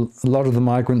that a lot of the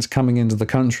migrants coming into the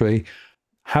country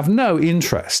have no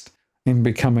interest in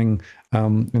becoming,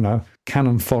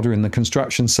 cannon fodder in the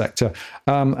construction sector.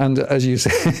 And as you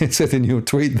said in your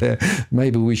tweet there,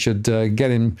 maybe we should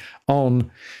get him on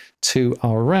to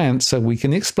our rant so we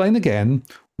can explain again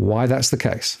why that's the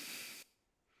case.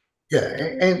 Yeah,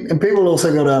 and people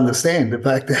also got to understand the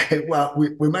fact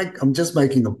that I'm just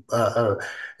making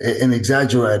an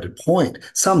exaggerated point.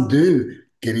 Some do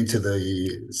get into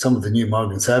some of the new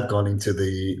migrants have gone into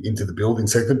the building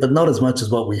sector, but not as much as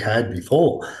what we had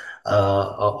before.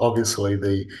 Obviously,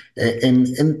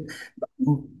 and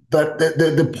but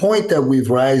the point that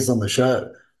we've raised on the show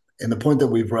and the point that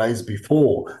we've raised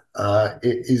before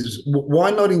is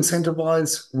why not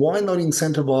incentivize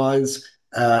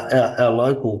our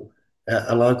local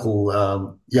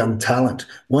young talent?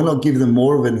 Why not give them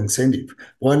more of an incentive?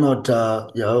 Why not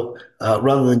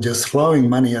rather than just throwing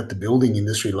money at the building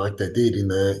industry like they did in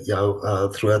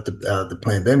the throughout the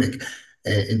pandemic,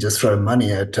 and just throw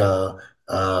money at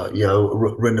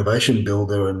renovation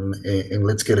builder and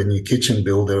let's get a new kitchen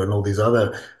builder and all these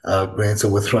other grants that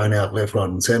were thrown out left, right,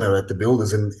 and centre at the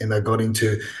builders, and they got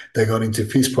into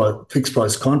fixed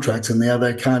price contracts, and now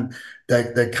they can't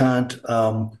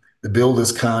the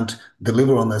builders can't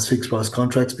deliver on those fixed price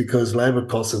contracts because labour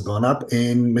costs have gone up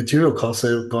and material costs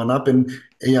have gone up, and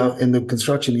and the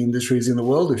construction industry is in the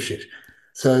world of shit.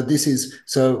 So this is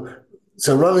so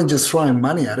rather than just throwing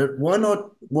money at it, why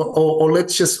not? Or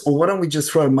why don't we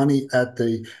just throw money at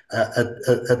the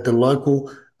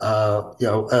local,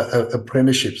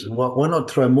 apprenticeships? Why not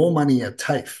throw more money at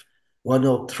TAFE? Why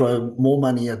not throw more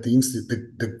money at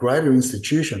the greater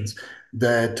institutions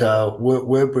that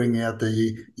we're bringing out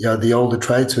the older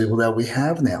tradespeople that we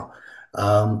have now?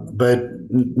 But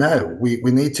no, we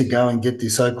need to go and get the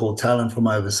so-called talent from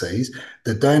overseas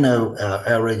that don't know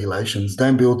our regulations,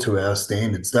 don't build to our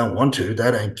standards, don't want to,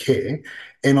 they don't care.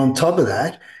 And on top of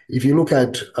that, if you look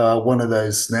at one of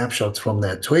those snapshots from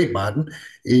that tweet, Martin,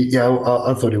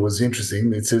 I thought it was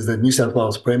interesting. It says that New South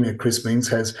Wales Premier Chris Minns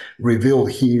has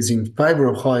revealed he is in favour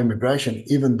of high immigration,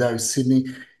 even though Sydney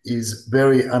is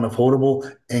very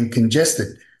unaffordable and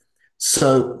congested.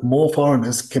 So more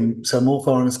foreigners can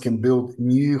build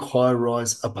new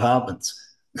high-rise apartments.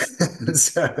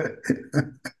 So,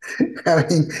 I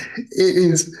mean,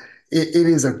 it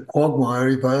is a quagmire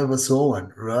if I ever saw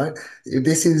one, right?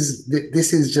 This is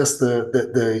just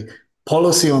the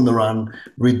policy on the run,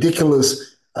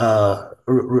 ridiculous,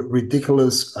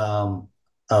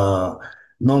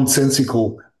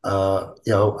 nonsensical,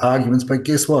 arguments. But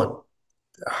guess what?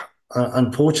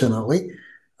 Unfortunately,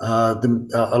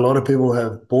 a lot of people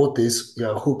have bought this,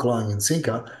 hook, line, and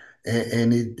sinker,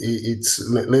 and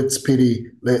let's pity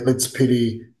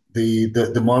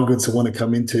the migrants that want to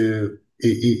come into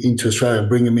Australia and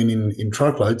bring them in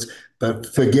truckloads, but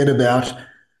forget about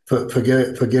the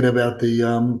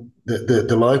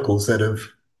locals that have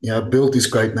built this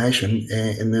great nation,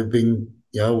 and they've been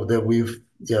that we've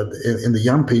and the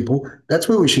young people. That's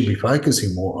where we should be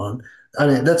focusing more on. I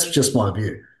mean, that's just my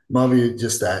view. My view is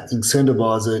just that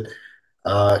incentivize it,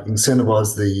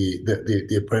 incentivize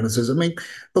the apprentices. I mean,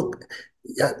 look,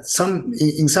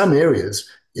 in some areas,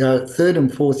 third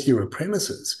and fourth year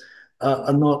apprentices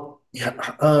are not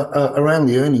are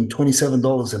only earning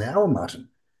 $27 an hour, Martin,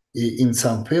 in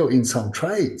some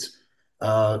trades.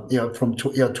 From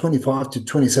 25 to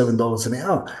 $27 an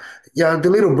hour. The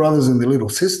little brothers and the little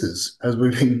sisters, as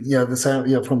we've been, the same,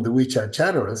 from the WeChat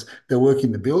chatterers that work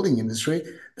in the building industry,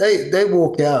 they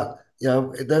walk out.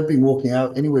 They've been walking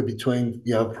out anywhere between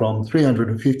from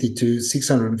 $350 to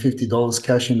 $650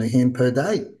 cash in the hand per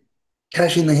day,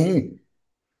 cash in the hand.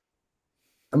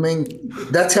 I mean,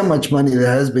 that's how much money there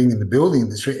has been in the building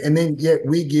industry, and then yet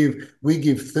we give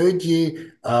third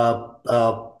year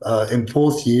and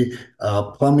fourth year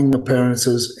plumbing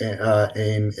apprentices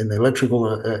and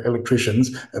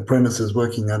electricians apprentices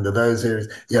working under those areas,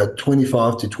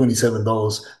 $25 to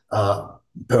 $27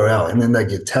 per hour, and then they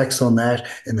get taxed on that,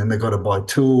 and then they've got to buy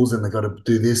tools, and they've got to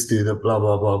do this, do that, blah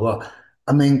blah blah blah.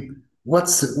 I mean,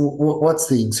 what's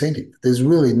the incentive? There's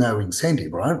really no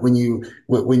incentive, right? When you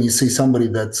see somebody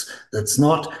that's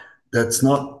not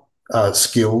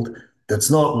skilled, that's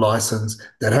not licensed,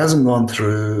 that hasn't gone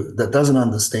through, that doesn't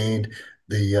understand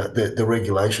the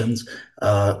regulations,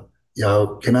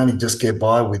 can only just get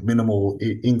by with minimal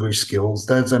English skills,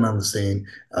 doesn't understand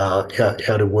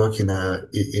how to work in a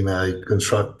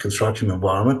construction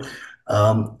environment,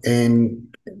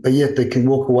 but yet they can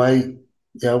walk away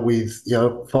with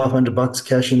 $500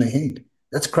 cash in their hand.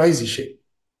 That's crazy shit.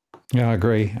 Yeah, I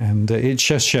agree, and it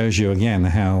just shows you again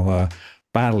how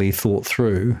badly thought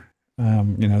through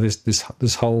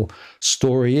this whole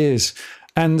story is.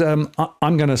 And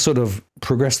I'm going to sort of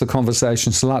progress the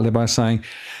conversation slightly by saying,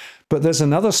 but there's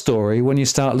another story when you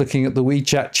start looking at the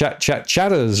WeChat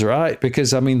chatters, right?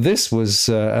 Because I mean, this was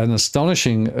an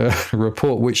astonishing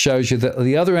report which shows you that at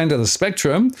the other end of the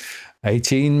spectrum,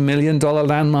 $18 million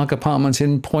landmark apartment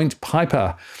in Point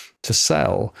Piper to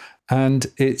sell. And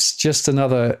it's just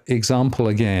another example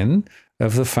again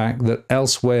of the fact that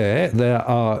elsewhere there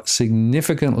are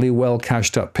significantly well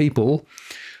cashed up people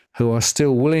who are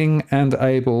still willing and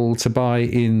able to buy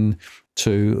in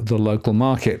to the local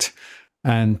market.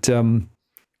 And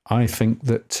I think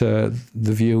that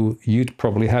the view you'd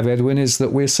probably have, Edwin, is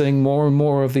that we're seeing more and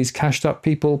more of these cashed up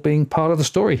people being part of the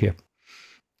story here.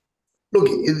 Look,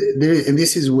 and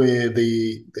this is where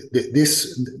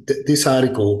this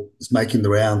article is making the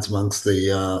rounds amongst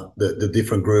the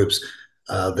different groups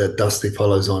that Dusty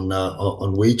follows on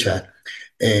WeChat.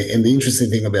 And the interesting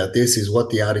thing about this is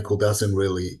what the article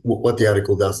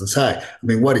doesn't say. I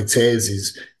mean, what it says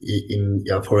is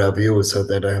for our viewers, so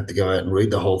they don't have to go out and read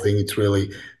the whole thing. It's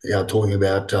really talking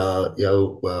about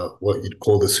what you'd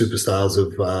call the superstars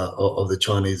of the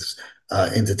Chinese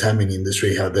entertainment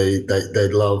industry, how they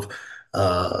love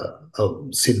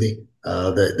Sydney,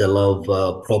 they love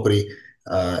property,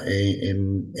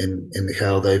 and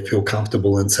how they feel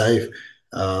comfortable and safe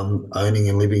owning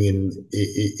and living in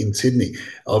Sydney.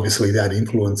 Obviously, that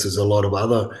influences a lot of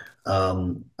other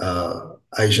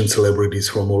Asian celebrities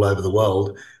from all over the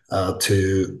world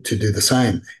to do the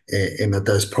same and at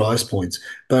those price points.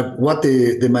 But what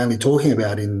they're mainly talking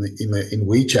about in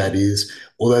WeChat is,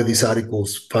 although this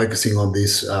article's focusing on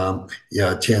this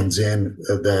Tian Zhen,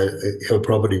 her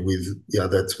property with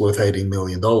that's worth $18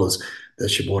 million that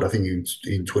she bought, I think in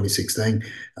 2016,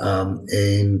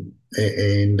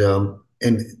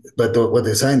 what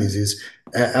they're saying is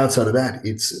outside of that,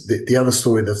 it's the other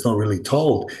story that's not really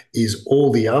told is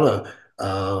all the other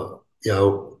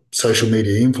social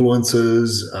media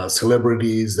influencers,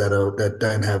 celebrities that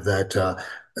don't have that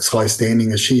as high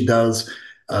standing as she does,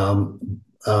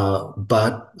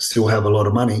 but still have a lot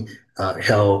of money.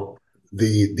 How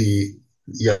the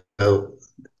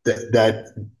that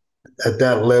at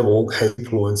that level has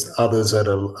influenced others at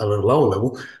a lower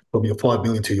level from your 5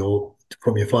 million to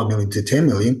 10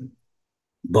 million,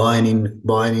 buying in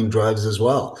droves as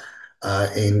well,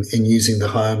 and using the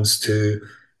homes to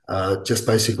just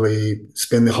basically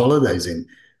spend their holidays in.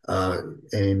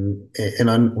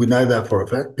 We know that for a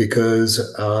fact because,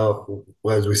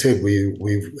 well, as we said,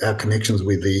 we've our connections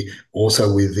with the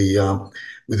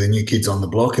new kids on the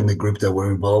block and the group that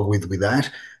we're involved with that.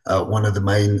 One of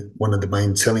the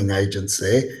main selling agents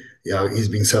there, he's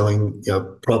been selling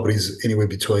properties anywhere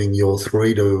between your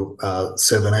 $3 to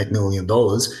 $7-8 million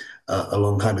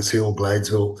along Hunters Hill,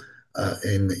 Gladesville,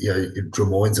 and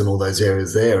Drummoynes and all those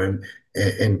areas there, and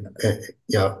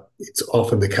it's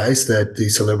often the case that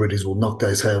these celebrities will knock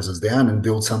those houses down and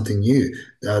build something new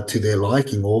to their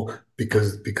liking, or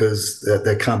because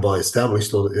they can't buy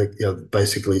established, or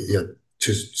basically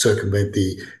to circumvent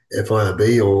the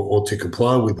FIRB or to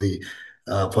comply with the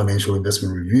Financial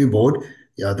Investment Review Board.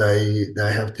 They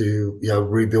have to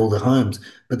rebuild their homes,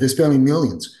 but they're spending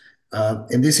millions.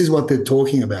 And this is what they're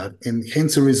talking about, and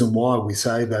hence the reason why we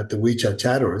say that the WeChat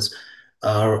chatterers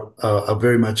are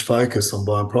very much focused on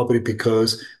buying property,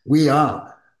 because we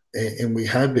are, and we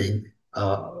have been,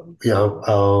 of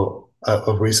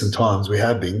recent times, we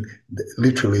have been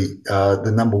literally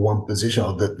the number one position,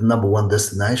 or the number one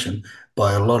destination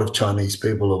by a lot of Chinese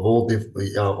people of all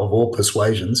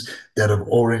persuasions that have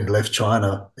already left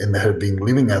China and have been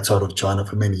living outside of China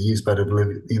for many years, but have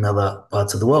lived in other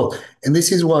parts of the world. And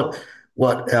this is what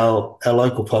our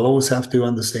local followers have to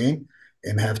understand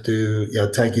and have to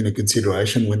take into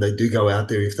consideration when they do go out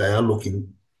there, if they are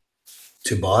looking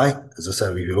to buy. As I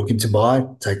say, if you're looking to buy,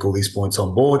 take all these points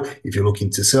on board. If you're looking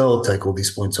to sell, take all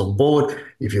these points on board.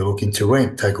 If you're looking to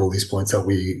rent, take all these points that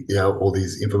all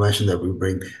these information that we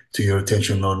bring to your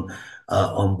attention on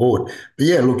board. But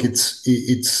yeah, look, it's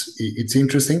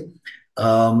interesting.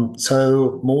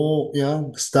 So more,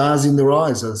 stars in the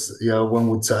rise, as one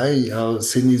would say.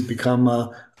 Sydney's become a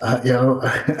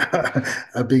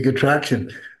big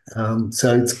attraction.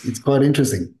 So it's quite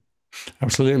interesting.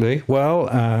 Absolutely. Well,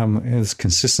 there's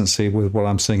consistency with what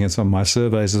I'm seeing in some of my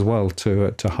surveys as well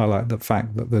to highlight the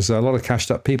fact that there's a lot of cashed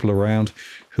up people around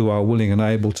who are willing and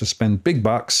able to spend big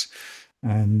bucks.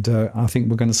 And I think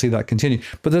we're going to see that continue.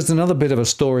 But there's another bit of a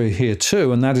story here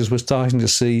too, and that is we're starting to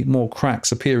see more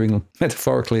cracks appearing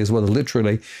metaphorically as well as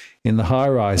literally in the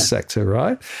high-rise sector,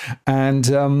 right?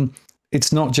 And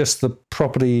it's not just the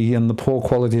property and the poor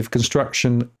quality of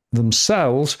construction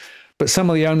themselves, but some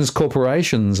of the owners'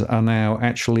 corporations are now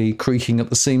actually creaking at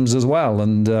the seams as well.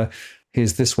 And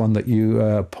here's this one that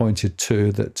you pointed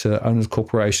to, that owners'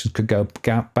 corporations could go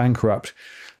bankrupt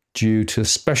due to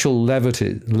special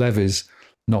levies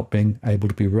not being able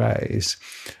to be raised.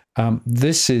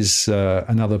 This is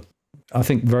another, I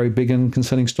think, very big and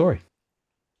concerning story.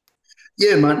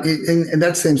 Yeah, man, and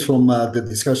that stems from the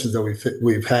discussions that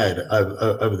we've had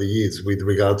over the years with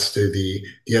regards to the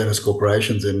owners'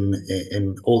 corporations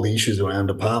and all the issues around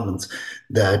apartments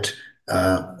that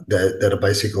are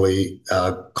basically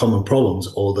common problems,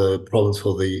 or the problems for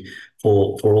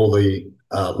all the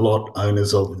lot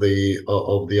owners of the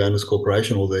owners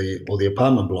corporation or the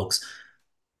apartment blocks.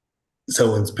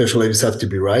 So when special levies have to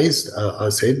be raised, I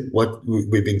said what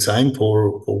we've been saying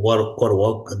for quite a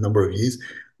while, a number of years.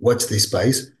 Watch this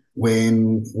space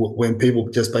when people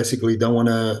just basically don't want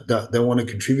to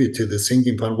contribute to the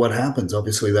sinking fund. What happens?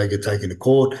 Obviously, they get taken to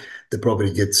court, the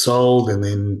property gets sold, and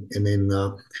then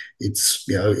it's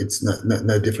it's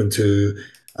no different to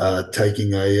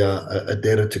taking a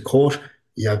debtor to court.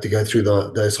 You have to go through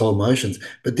those whole motions.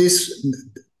 But this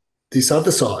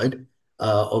other side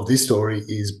of this story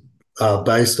is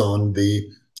based on the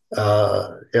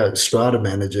strata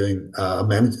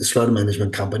strata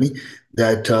management company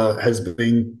that has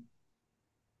been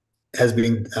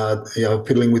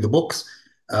fiddling with the books,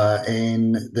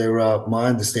 and there are my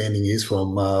understanding is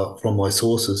from my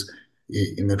sources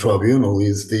in the tribunal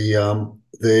is there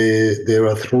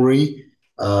are three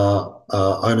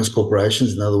owners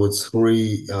corporations. In other words,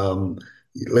 three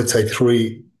let's say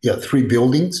three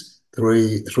buildings,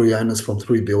 three owners from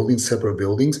three buildings, separate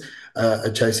buildings,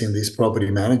 are chasing this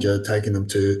property manager, taking them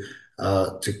through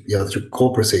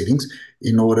court proceedings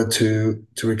in order to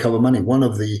recover money. One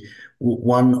of the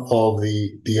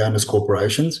owners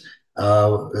corporations they've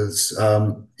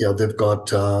got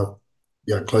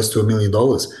close to $1 million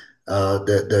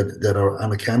that are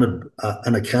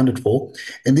unaccounted for.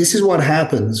 And this is what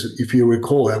happens if you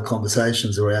recall our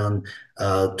conversations around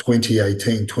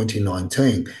 2018,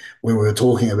 2019, when we were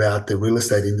talking about the real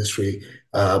estate industry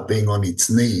being on its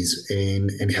knees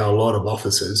and how a lot of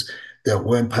officers that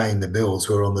weren't paying the bills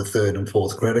were on the third and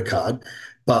fourth credit card.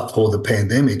 But for the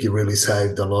pandemic, it really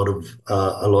saved a lot of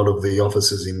the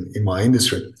officers in my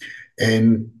industry.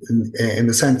 And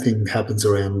the same thing happens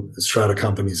around strata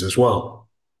companies as well.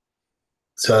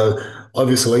 So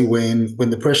obviously, when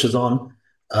the pressure's on,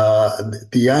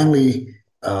 the only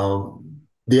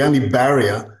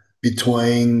barrier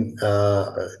between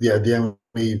the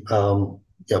only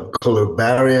call it a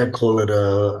barrier, call it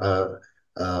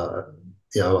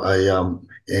an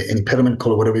impediment,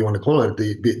 call it whatever you want to call it,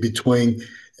 between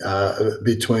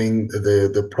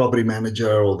the property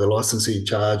manager or the licensee in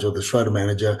charge or the strata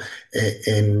manager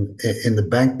and the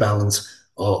bank balance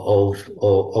of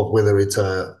whether it's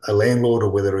a landlord or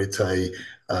whether it's a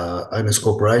owners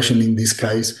corporation in this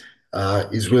case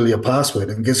is really a password.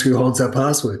 And guess who holds that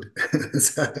password?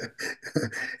 So,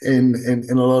 and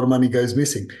a lot of money goes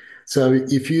missing. So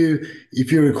if you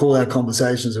recall our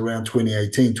conversations around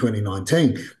 2018,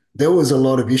 2019, there was a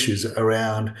lot of issues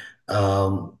around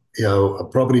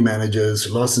property managers,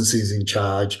 licensees in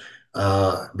charge,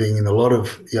 being in a lot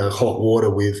of hot water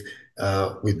with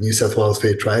New South Wales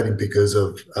Fair Trading because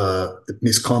of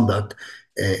misconduct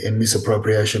and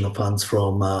misappropriation of funds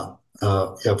from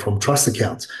trust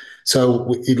accounts.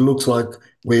 So it looks like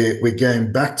we're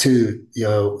going back to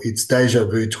it's deja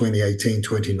vu 2018,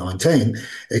 2019,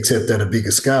 except at a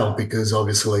bigger scale because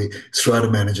obviously strata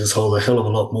managers hold a hell of a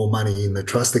lot more money in the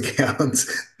trust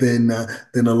accounts than a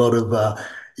lot of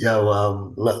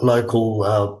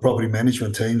local property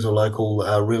management teams or local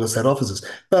real estate offices.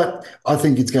 But I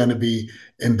think it's going to be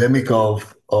endemic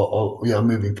of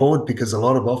moving forward because a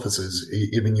lot of offices,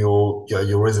 even your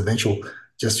residential,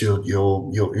 just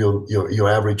your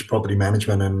average property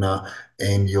management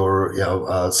and your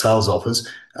sales office,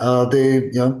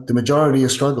 the majority are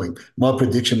struggling.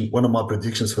 One of my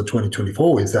predictions for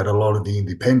 2024 is that a lot of the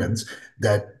independents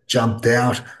that jumped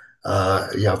out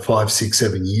 5, 6,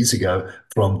 7 years ago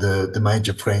from the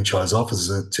major franchise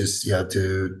offices to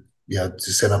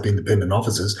set up independent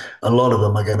offices, a lot of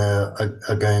them are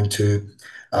going to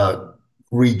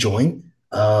rejoin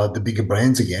the bigger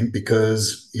brands again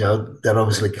because that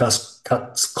obviously cuts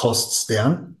costs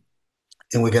down,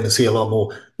 and we're going to see a lot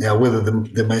more now. Whether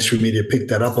the mainstream media pick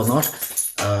that up or not,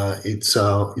 it's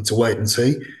a wait and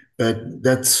see. But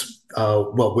that's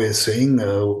what we're seeing.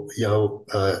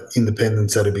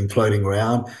 Independents that have been floating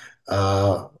around.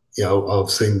 I've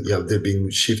seen they've been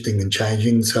shifting and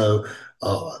changing. So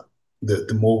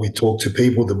the more we talk to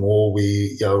people, the more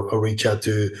we reach out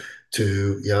to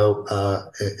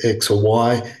X or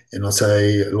Y, and I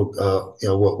say, look,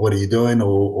 what are you doing,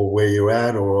 or where you're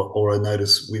at, or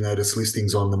we notice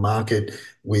listings on the market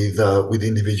with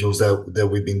individuals that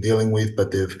we've been dealing with,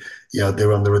 but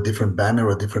they're under a different banner,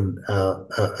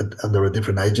 under a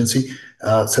different agency.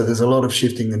 So there's a lot of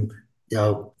shifting and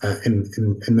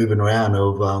and moving around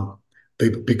of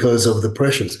because of the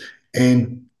pressures,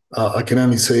 and I can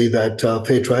only see that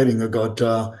fair trading I got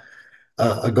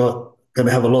going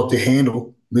to have a lot to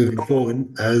handle moving forward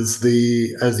as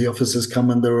the officers come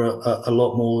under a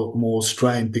lot more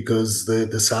strain because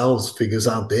the sales figures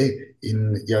aren't there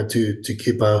to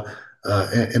keep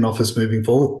an office moving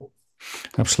forward.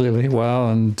 Absolutely. Well,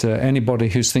 and anybody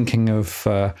who's thinking of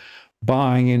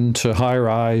buying into high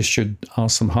rise should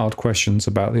ask some hard questions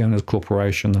about the owner's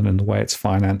corporation and in the way it's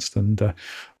financed and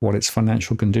what its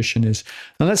financial condition is.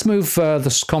 And let's move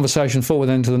this conversation forward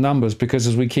into the numbers, because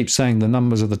as we keep saying, the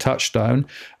numbers are the touchstone.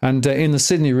 And in the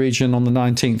Sydney region on the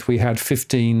 19th, we had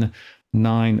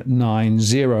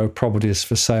 15,990 properties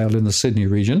for sale in the Sydney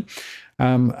region.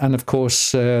 And of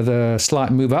course, the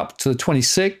slight move up to the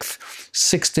 26th,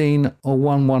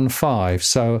 16,115.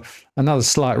 So another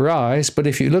slight rise. But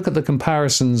if you look at the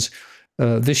comparisons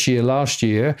this year, last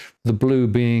year, the blue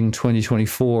being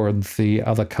 2024 and the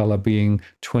other color being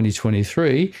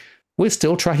 2023, we're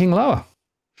still tracking lower.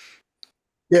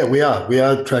 Yeah, we are. We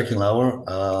are tracking lower.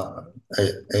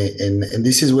 And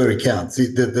this is where it counts.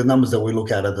 The numbers that we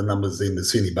look at are the numbers in the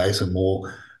Sydney Basin,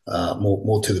 more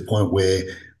to the point where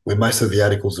most of the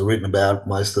articles are written about,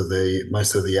 most of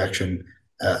the action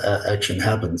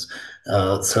happens.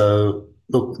 So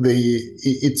look,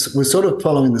 we're sort of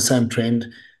following the same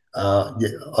trend,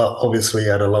 yeah, obviously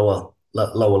at a lower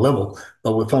level,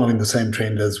 but we're following the same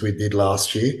trend as we did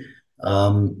last year.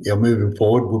 Moving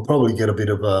forward, we'll probably get a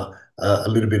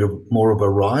little bit of more of a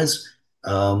rise,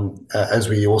 as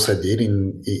we also did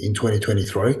in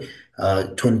 2023.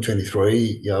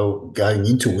 2023, going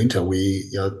into winter,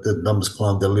 the numbers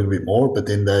climbed a little bit more, but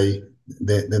then they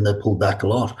pulled back a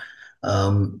lot.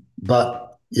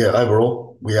 But yeah,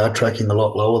 overall, we are tracking a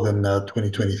lot lower than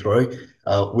 2023.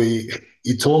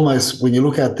 It's almost, when you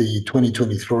look at the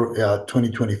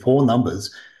 2024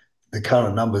 numbers, the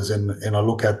current numbers, and I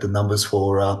look at the numbers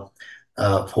for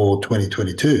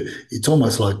 2022, it's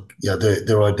almost like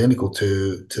they're identical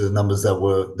to the numbers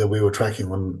that we were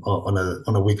tracking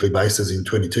on a weekly basis in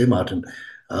 22, Martin.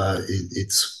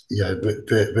 It's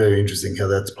very interesting how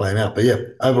that's playing out. But yeah,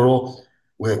 overall,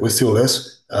 we're still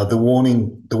less. The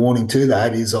warning to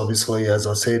that is obviously, as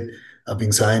I said, I've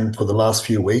been saying for the last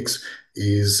few weeks,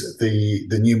 is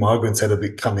the new migrants that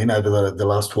have come in over the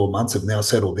last 12 months have now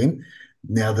settled in.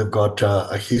 Now they've got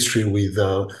a history with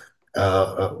the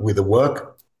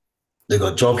work. They've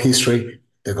got job history.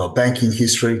 They've got banking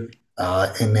history,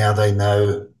 and now they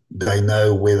know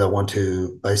where they want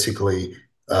to basically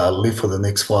live for the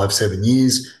next 5-7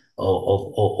 years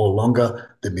or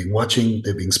longer. They've been watching.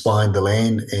 They've been spying the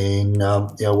land, and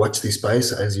watch this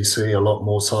space as you see a lot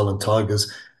more silent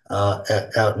tigers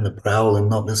out in the prowl, and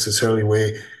not necessarily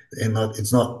where. And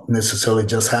it's not necessarily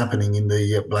just happening in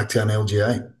the Blacktown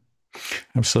LGA.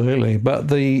 Absolutely. But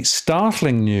the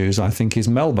startling news, I think, is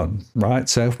Melbourne, right?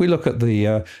 So if we look at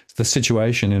the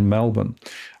situation in Melbourne,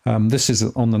 this is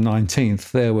on the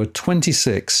 19th, there were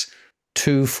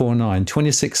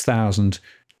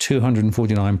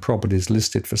 26,249 properties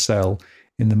listed for sale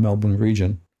in the Melbourne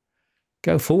region.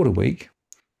 Go forward a week,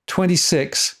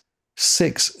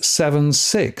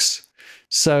 26,676.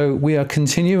 So we are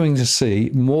continuing to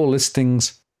see more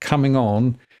listings coming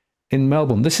on in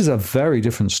Melbourne. This is a very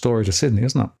different story to Sydney,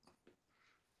 isn't it?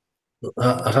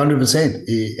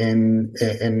 100%. And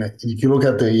if you look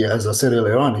at as I said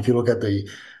earlier on, if you look at the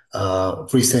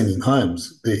freestanding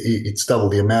homes, it's double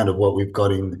the amount of what we've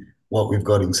got in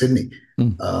Sydney.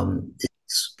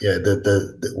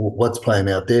 What's playing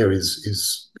out there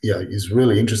is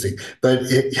really interesting. But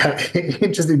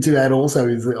interesting to add also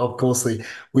is that, of course,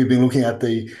 we've been looking at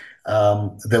the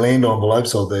land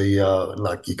envelopes, or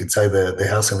like you could say the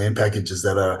house and land packages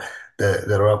that are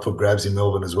up for grabs in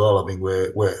Melbourne as well. I think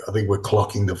we're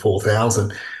clocking the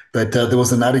 4,000. But there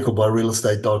was an article by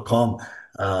realestate.com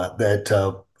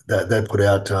that put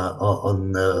out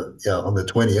on the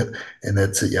 20th, and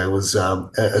that's it was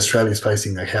Australia's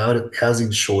facing a housing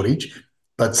shortage,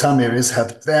 but some areas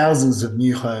have thousands of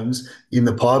new homes in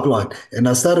the pipeline. And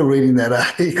I started reading that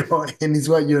article, and it's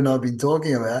what you and I have been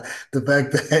talking about, the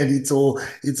fact that it's all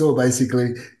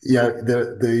basically,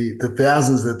 the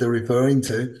thousands that they're referring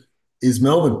to is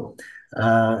Melbourne.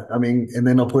 I mean, and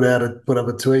then I put up a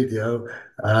tweet,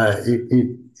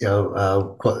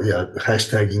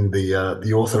 hashtagging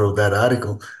the author of that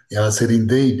article. I said,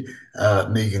 indeed,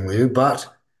 Megan Liu, but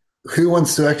who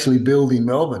wants to actually build in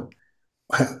Melbourne?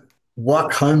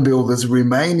 What home builders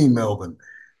remain in Melbourne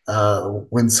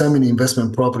when so many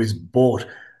investment properties bought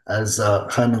as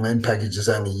home and land packages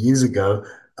only years ago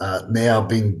now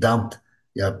being dumped,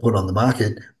 put on the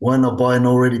market? Why not buy an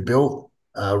already built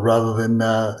rather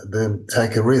than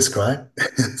take a risk, right?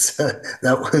 So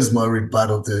that was my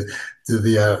rebuttal to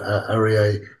the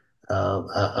REA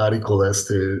article as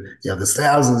to there's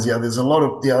thousands, there's a lot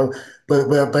of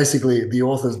but basically the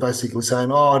author's basically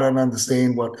saying, I don't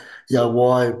understand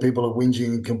why people are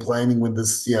whinging and complaining when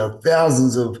there's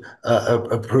thousands of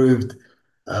approved,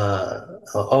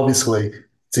 obviously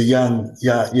it's a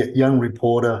young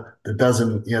reporter that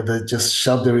doesn't, they just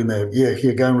shoved her in there. Yeah,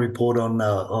 here, go and report on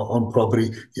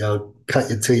property. Cut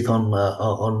your teeth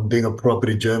on being a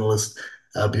property journalist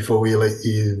before we let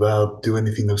you do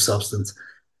anything of substance.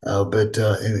 But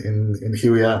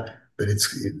here we are. But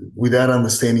it's without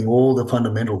understanding all the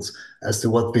fundamentals as to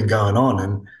what's been going on.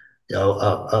 And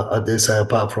I dare say,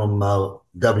 apart from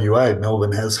WA,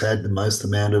 Melbourne has had the most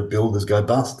amount of builders go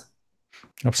bust.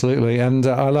 Absolutely. And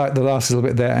I like the last little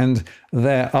bit there. And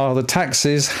there are the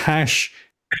taxes, hashtag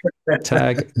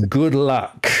good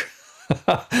luck.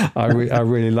 I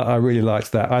really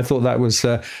liked that. I thought that was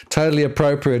totally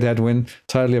appropriate, Edwin.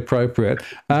 Totally appropriate.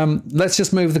 Let's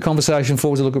just move the conversation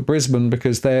forward to look at Brisbane,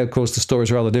 because there, of course, the story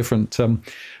is rather different.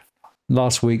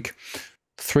 Last week,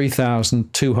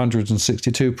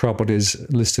 3,262 properties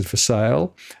listed for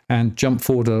sale, and jump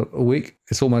forward a week.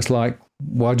 It's almost like,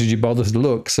 why did you bother to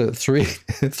look? So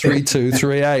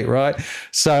 3,238, right?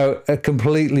 So a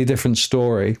completely different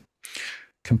story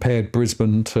compared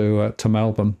Brisbane to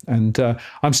Melbourne. And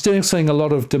I'm still seeing a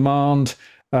lot of demand.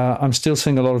 I'm still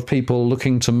seeing a lot of people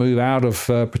looking to move out of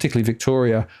particularly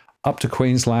Victoria up to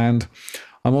Queensland.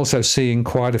 I'm also seeing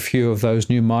quite a few of those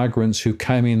new migrants who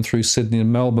came in through Sydney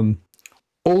and Melbourne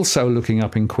also looking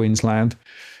up in Queensland.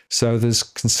 So there's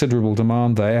considerable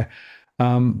demand there.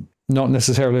 Not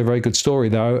necessarily a very good story,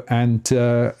 though. And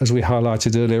as we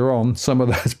highlighted earlier on, some of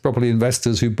those property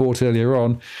investors who bought earlier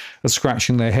on are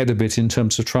scratching their head a bit in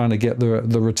terms of trying to get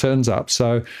the returns up.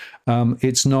 So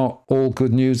it's not all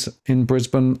good news in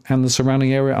Brisbane and the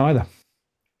surrounding area either.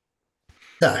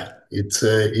 No, it's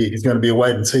going to be a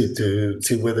wait and see to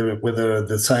see whether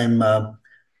the same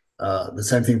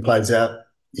thing plays out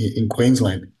in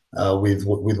Queensland with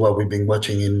what we've been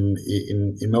watching in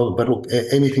Melbourne. But look,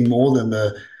 anything more than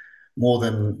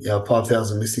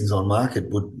 5,000 listings on market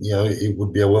it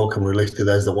would be a welcome relief to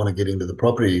those that want to get into the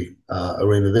property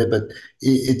arena there. But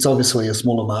it's obviously a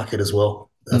smaller market as well,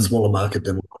 a smaller market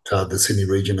than what the Sydney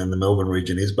region and the Melbourne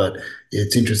region is. But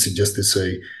it's interesting just to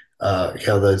see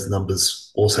how those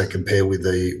numbers also compare with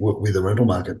the rental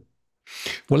market.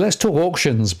 Well, let's talk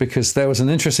auctions, because there was an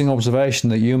interesting observation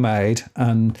that you made,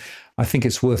 and I think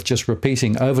it's worth just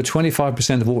repeating. Over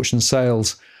 25% of auction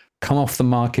sales come off the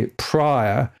market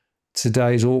prior to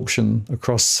today's auction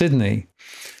across Sydney.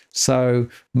 So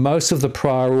most of the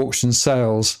prior auction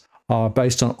sales are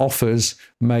based on offers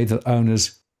made that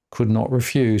owners could not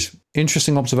refuse.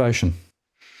 Interesting observation.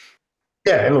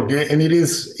 Yeah, look, and it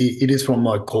is from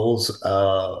my calls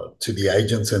to the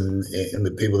agents and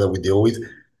the people that we deal with,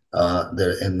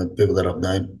 and the people that I've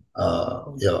known,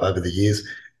 over the years,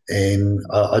 and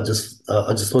I just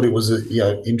thought it was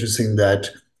interesting that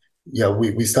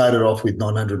we started off with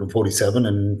 947,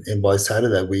 and by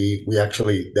Saturday we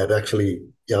actually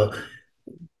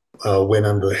went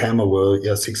under the hammer were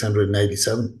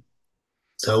 687.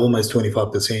 So almost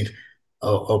 25%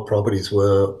 of properties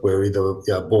were either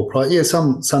bought price. Yeah,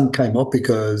 some came up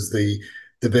because the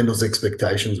vendors'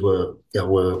 expectations were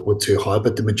too high,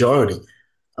 but the majority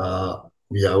were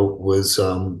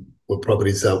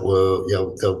properties that were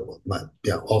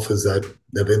offers that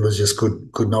the vendors just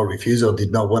could not refuse or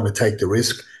did not want to take the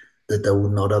risk that they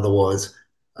would not otherwise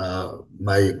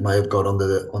may have got on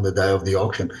the day of the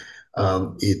auction.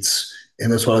 And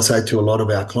that's what I say to a lot of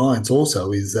our clients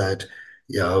also is that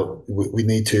we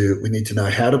need to know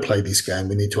how to play this game.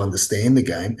 We need to understand the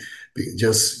game.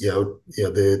 Just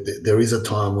there is a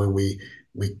time when we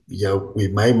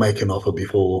may make an offer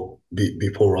before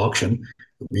auction.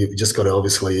 We've just got to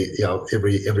obviously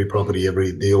every property,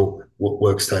 every deal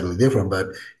works totally different. But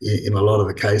in a lot of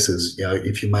the cases,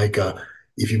 if you make an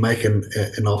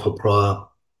offer prior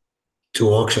to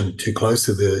auction too close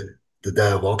to the day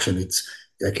of auction, it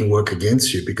can work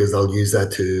against you because they'll use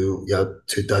that to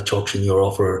Dutch auction your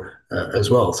offer as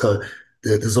well. So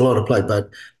there's a lot of play, but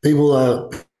people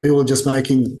are just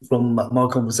making, from my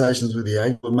conversations with the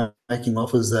agent, were making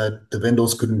offers that the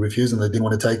vendors couldn't refuse, and they didn't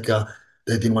want to take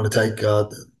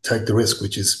take the risk,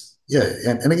 which is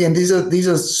and again, these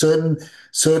are certain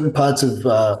parts of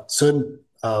certain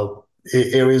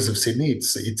areas of Sydney.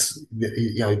 It's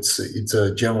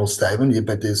a general statement,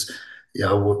 but there's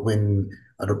when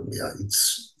I don't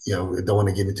I don't want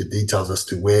to get into details as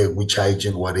to which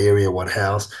agent, what area, what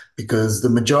house, because the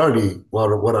majority,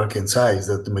 what I can say is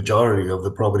that the majority of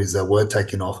the properties that were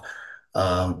taken off,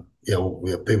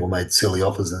 people made silly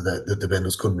offers and that the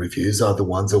vendors couldn't refuse, are the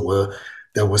ones that were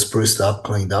spruced up,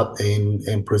 cleaned up,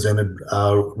 and presented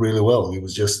really well. It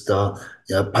was just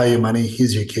pay your money,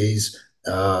 here's your keys,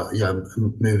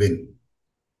 move in.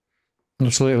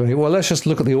 Absolutely. Well, let's just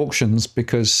look at the auctions,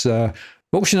 because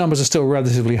auction numbers are still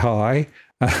relatively high.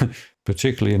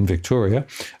 particularly in Victoria.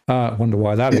 I wonder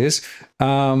why that is.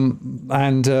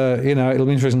 And it'll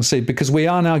be interesting to see, because we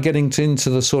are now getting into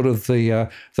the sort of the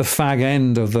fag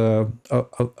end of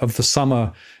the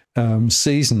summer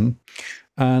season,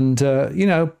 and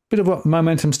a bit of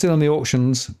momentum still in the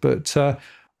auctions, but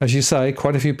as you say,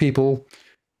 quite a few people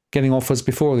getting offers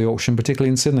before the auction, particularly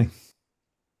in Sydney.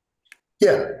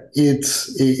 Yeah,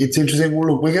 it's interesting.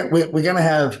 Well, look, we're going to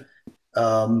have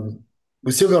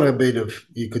we've still got a bit of,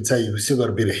 you could say, we've still got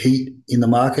a bit of heat in the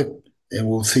market, and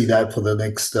we'll see that for the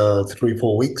next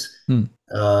 3-4 weeks, Mm.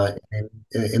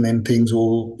 and then things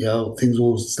will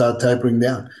start tapering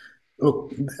down.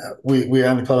 Look, we're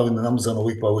only following the numbers on a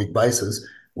week by week basis,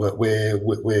 where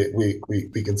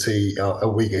we can see a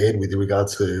week ahead with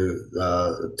regards to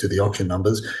the auction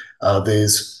numbers.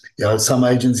 There's some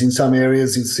agents in some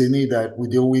areas in Sydney that we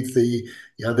deal with, they're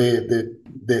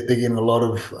getting a lot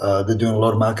of they're doing a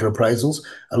lot of market appraisals.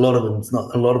 A lot of them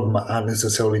aren't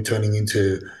necessarily turning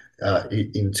into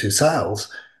sales.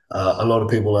 A lot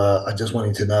of people are just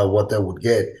wanting to know what they would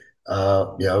get.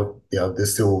 They're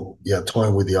still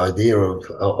toying with the idea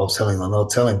of selling or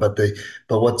not selling. But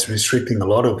what's restricting a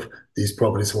lot of these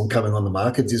properties from coming on the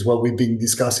market is what we've been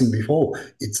discussing before.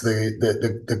 It's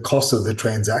the cost of the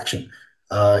transaction.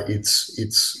 Not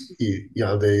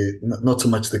so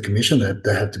much the commission that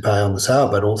they have to pay on the sale,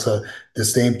 but also the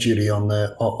stamp duty on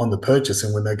the purchase.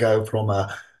 And when they go from a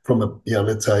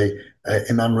let's say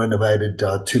an unrenovated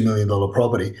 $2 million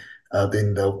property,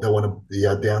 then they want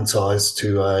to downsize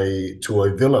to a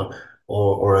villa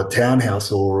or a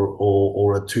townhouse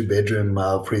or a 2-bedroom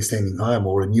freestanding home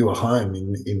or a newer home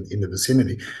in the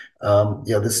vicinity.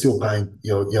 They're still paying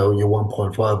your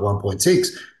 1.5, 1.6.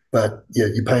 But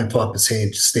you're paying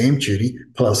 5% stamp duty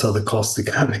plus other costs to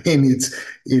come in.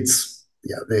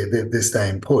 They're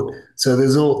staying put. So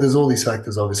there's all these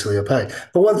factors obviously are paid.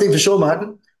 But one thing for sure,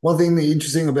 Martin. One thing that's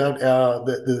interesting about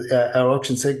our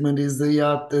auction segment is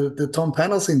the Tom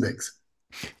Panos Index.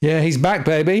 Yeah, he's back,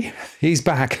 baby. He's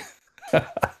back.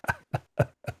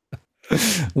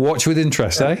 Watch with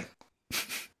interest, eh?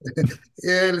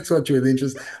 Yeah, let's watch with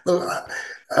interest. Look,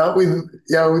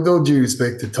 with all due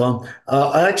respect to Tom,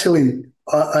 I actually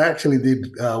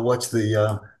did watch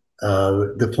the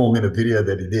 4-minute video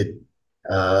that he did.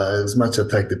 As much as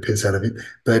I take the piss out of him,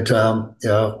 but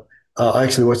I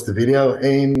actually watched the video,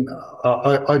 and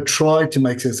I tried to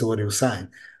make sense of what he was saying.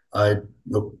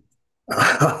 Look,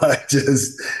 I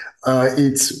just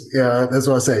that's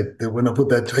why I say that when I put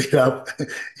that tweet up,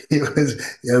 it was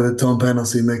the Tom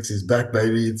Panos Index is back,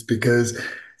 baby. It's because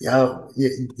we're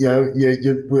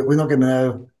not going to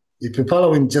know if you're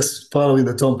following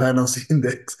the Tom Panos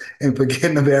Index and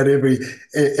forgetting about every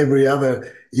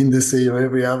other indice or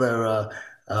every other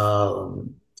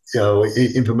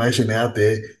information out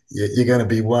there. You're going to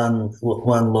be one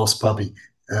lost puppy.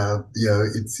 You're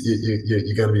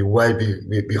going to be way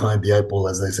behind the 8 ball,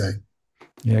 as they say.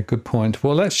 Yeah, good point.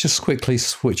 Well, let's just quickly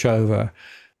switch over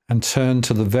and turn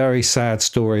to the very sad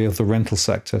story of the rental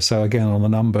sector. So again, on the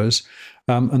numbers,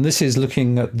 and this is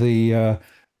looking at the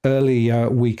early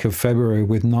week of February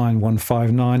with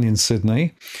 9159 in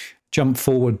Sydney. Jump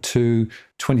forward to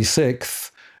 26th,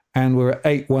 and we're at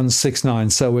 8169.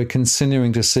 So we're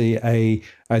continuing to see a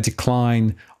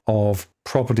decline of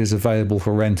properties available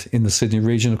for rent in the Sydney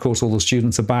region. Of course, all the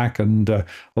students are back, and a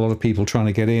lot of people trying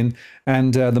to get in.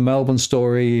 And the Melbourne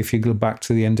story, if you go back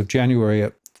to the end of January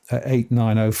at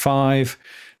 8905,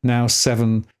 now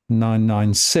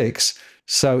 7996.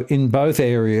 So in both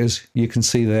areas, you can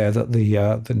see there that the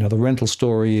rental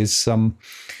story is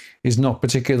not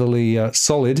particularly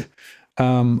solid.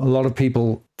 A lot of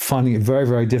people finding it very,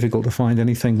 very difficult to find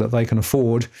anything that they can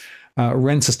afford.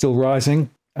 Rents are still rising,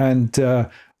 and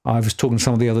I was talking to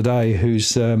someone the other day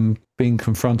who's being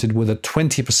confronted with a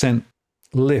 20%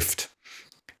 lift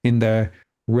in their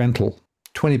rental,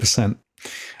 20%.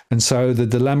 And so the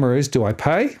dilemma is, do I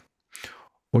pay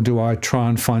or do I try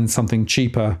and find something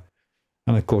cheaper?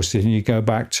 And of course, then you go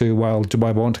back to, well, do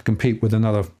I want to compete with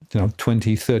another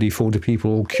 20, 30, 40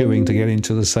 people all queuing to get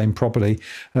into the same property,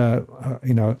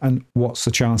 and what's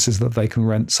the chances that they can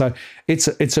rent? So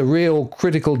it's a real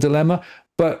critical dilemma.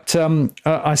 But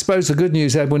I suppose the good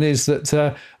news, Edwin, is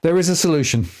that there is a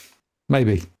solution,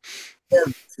 maybe. Yeah,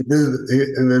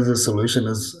 there's a solution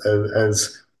as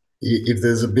if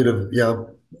there's a bit of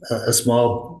a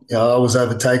smile. I was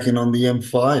overtaken on the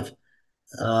M5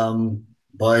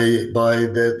 by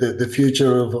the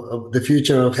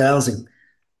future of housing.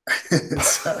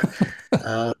 So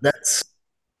that's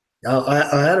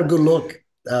I had a good look,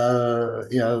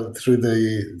 through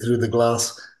the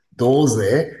glass doors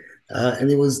there,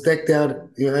 and it was decked out.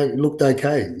 It looked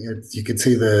okay. You could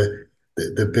see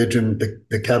the bedroom,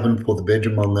 the cabin for the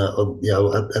bedroom on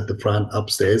at the front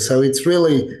upstairs. So it's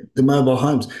really the mobile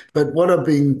homes. But what I've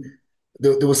been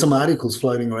there were some articles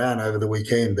floating around over the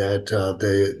weekend that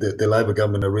the Labor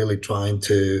government are really trying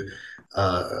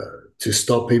uh, to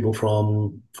stop people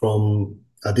from.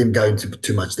 I didn't go into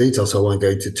too much detail, so I won't go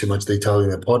into too much detail in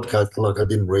the podcast. Like I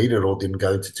didn't read it or didn't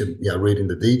go into read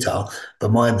into detail. But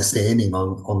my understanding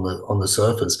on the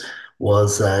surface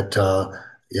was that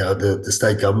the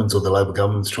state governments or the Labor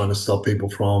government's trying to stop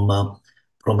people from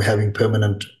having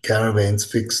permanent caravans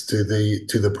fixed to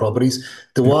the properties.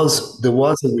 There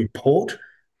was a report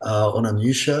on a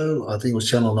news show, I think it was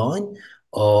Channel 9,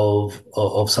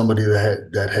 of somebody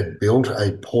that had built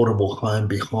a portable home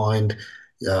behind,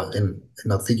 and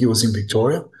I think it was in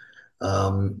Victoria.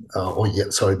 Or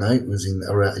yeah, sorry, no, it was in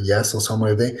around Yass or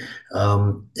somewhere there.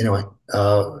 Anyway,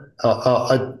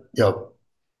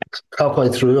 halfway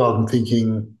through, I'm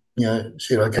thinking,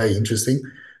 shit, okay, interesting.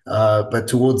 But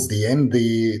towards the end,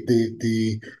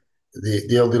 the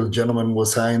elderly gentleman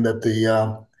was saying that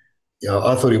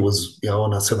I thought it was,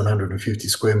 on a 750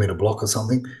 square meter block or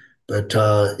something, but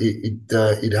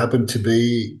it happened to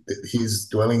be his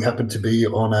dwelling happened to be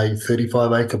on a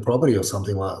 35-acre property or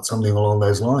something along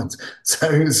those lines. So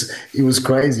it was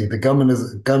crazy.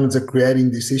 Governments are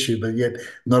creating this issue, but yet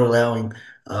not allowing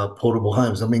portable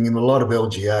homes. I mean, in a lot of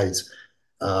LGAs,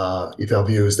 if our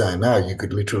viewers don't know, you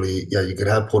could literally, you could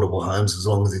have portable homes as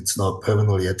long as it's not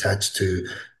permanently attached to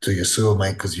your sewer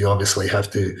mate, because you obviously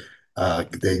have to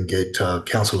then get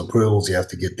council approvals, you have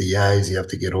to get DAs, you have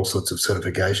to get all sorts of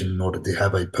certification in order to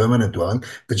have a permanent dwelling.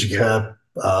 But you can have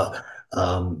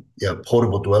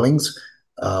portable dwellings.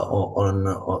 A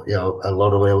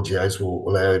lot of LGAs will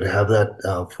allow you to have that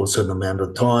for a certain amount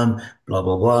of time, blah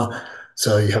blah blah.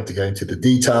 So you have to go into the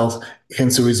details.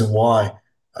 Hence the reason why,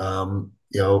 a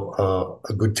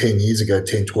good 10 years ago,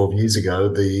 10, 12 years ago,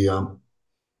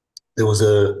 there was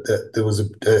a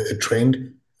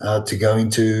trend to go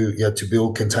into to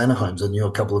build container homes. I knew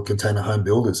a couple of container home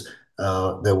builders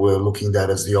that were looking at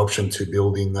that as the option to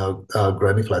building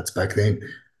granny flats back then.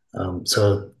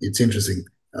 So it's interesting.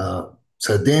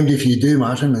 So damned if you do,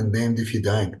 Martin, and damned if you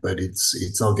don't. But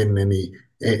it's not getting any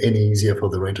easier for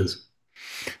the renters.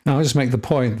 Now, I just make the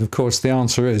point, of course, the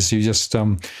answer is you just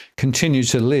continue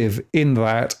to live in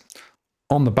that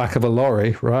on the back of a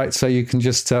lorry, right? So you can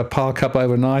just park up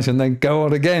overnight and then go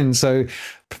on again. So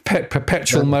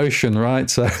perpetual motion, right?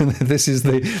 So this is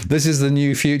the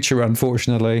new future.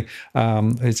 Unfortunately,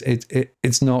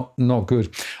 it's not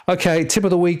good. Okay, tip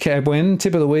of the week, Edwin.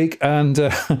 Tip of the week, and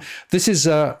this is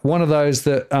one of those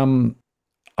that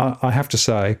I have to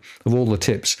say, of all the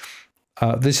tips,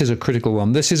 this is a critical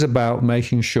one. This is about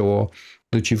making sure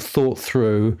that you've thought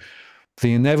through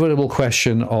the inevitable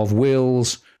question of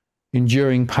wills,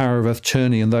 enduring power of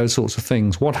attorney, and those sorts of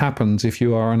things. What happens if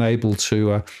you are unable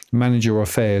to manage your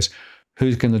affairs?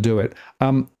 Who's going to do it?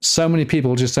 So many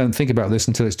people just don't think about this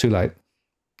until it's too late.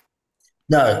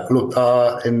 No, look,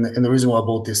 and the reason why I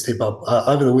brought this tip up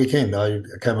over the weekend, I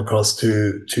came across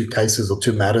two cases or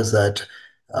two matters that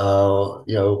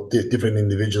different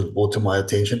individuals brought to my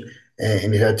attention,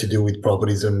 and it had to do with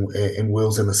properties and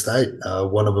wills and estate.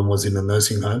 One of them was in a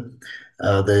nursing home.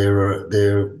 They're at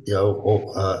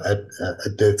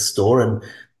death's door and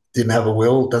didn't have a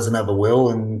will, doesn't have a will,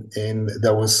 and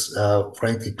that was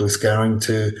frankly scaring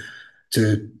to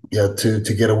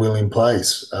get a will in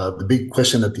place. The big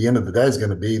question at the end of the day is going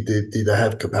to be: did they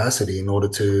have capacity in order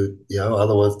to,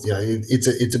 otherwise,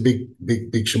 it's a big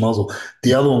schmozzle.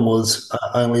 The other one was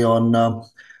only on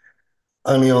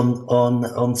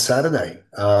Saturday.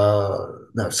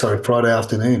 No, sorry, Friday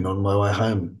afternoon on my way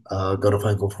home. Got a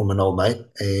phone call from an old mate,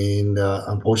 and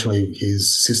unfortunately,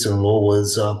 his sister-in-law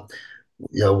was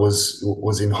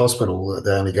in hospital.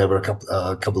 They only gave her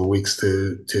a couple of weeks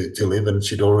to live, and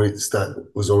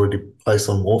was already placed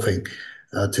on morphine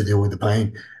to deal with the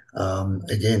pain.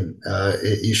 Again,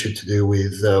 issue to do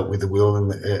with the will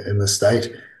and the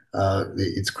state.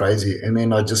 It's crazy. And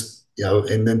then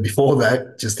and then before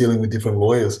that, just dealing with different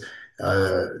lawyers.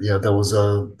 That was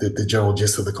the general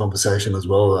gist of the conversation as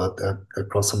well.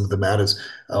 Across some of the matters,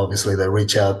 obviously they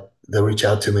reach out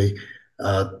to me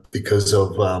because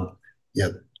of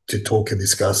to talk and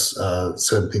discuss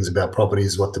certain things about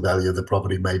properties, what the value of the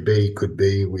property may be, could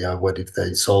be. What if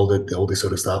they sold it, all this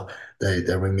sort of stuff. They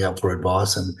ring me up for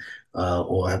advice, and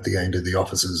or I have to go into the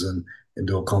offices and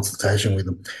do a consultation with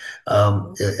them.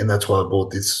 And that's why I brought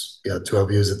this to our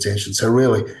viewers' attention. So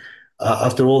really,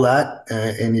 after all that,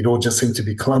 and it all just seemed to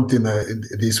be clumped in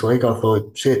this week, I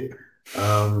thought, shit,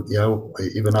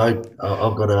 even I've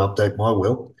got to update my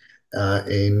will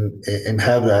and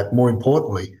have that. More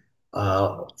importantly,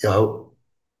 you know,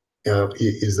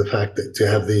 is the fact that to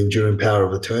have the enduring power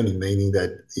of attorney, meaning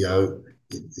that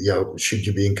should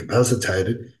you be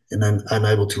incapacitated and then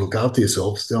unable to look after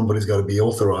yourself, somebody's got to be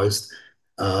authorised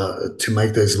to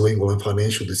make those legal and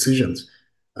financial decisions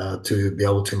to be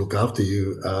able to look after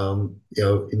you,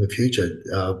 in the future.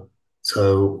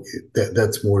 So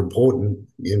that's more important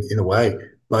in a way.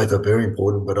 Both are very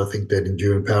important, but I think that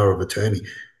enduring power of attorney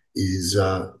is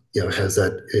has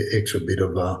that extra bit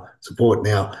of support.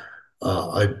 Now,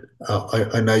 I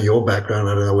know your background.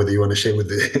 I don't know whether you want to share with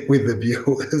the with the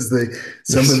viewers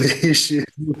some of the issues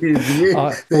with you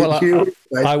that Well, you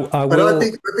face. I But will. I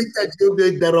think that you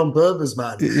did that on purpose,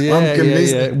 man. I'm Yeah, yeah,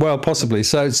 convinced yeah. that. Well, possibly.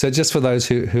 So just for those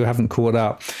who haven't caught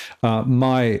up,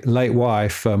 my late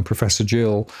wife, Professor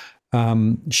Jill,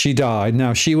 she died.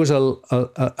 Now she was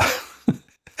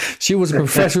she was a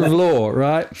professor of law,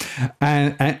 right?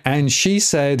 And she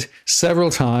said several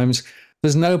times,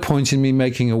 "There's no point in me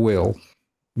making a will,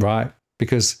 right?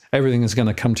 Because everything is going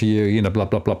to come to you, blah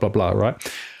blah blah blah blah, right?"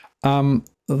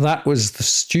 That was the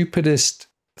stupidest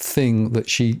thing that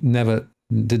she never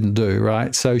didn't do,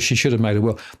 right? So she should have made a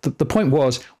will. The point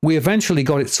was, we eventually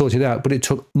got it sorted out, but it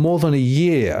took more than a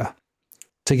year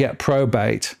to get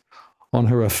probate on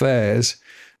her affairs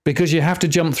because you have to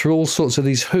jump through all sorts of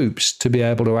these hoops to be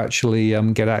able to actually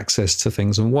get access to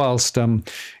things. And whilst the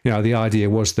idea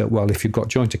was that, well, if you've got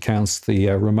joint accounts,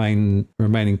 the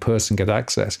remaining person get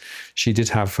access. She did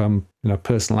have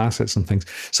personal assets and things.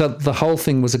 So the whole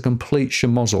thing was a complete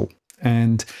schmozzle.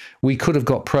 And we could have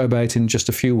got probate in just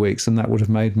a few weeks, and that would have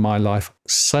made my life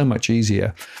so much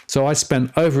easier. So I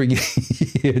spent over a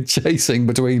year chasing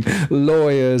between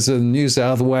lawyers and New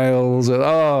South Wales. And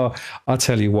I'll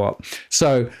tell you what.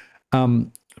 So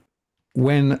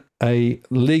when a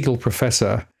legal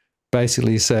professor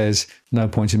basically says, no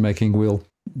point in making a will,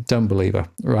 don't believe her,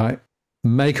 right?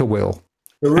 Make a will.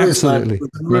 The ruse, mate. Absolutely. It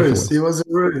was a Make a ruse. will. It was a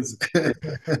ruse.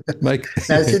 Make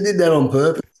Now, she did that on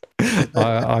purpose.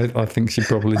 I think she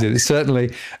probably did.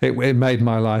 Certainly, it made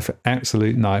my life an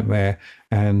absolute nightmare.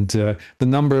 And the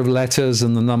number of letters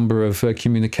and the number of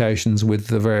communications with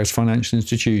the various financial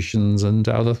institutions and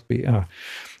other,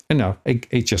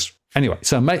 it just, anyway.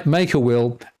 So make a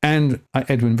will. And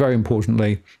Edwin, very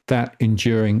importantly, that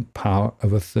enduring power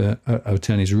of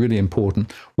attorney is really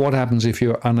important. What happens if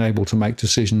you're unable to make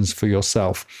decisions for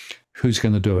yourself? Who's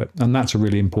going to do it? And that's a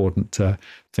really important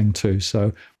thing too.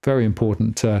 So very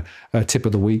important tip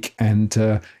of the week.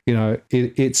 And,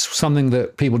 it's something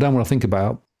that people don't want to think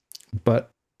about,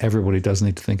 but everybody does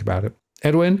need to think about it.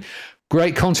 Edwin,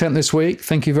 great content this week.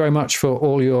 Thank you very much for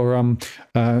all your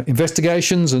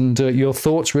investigations and your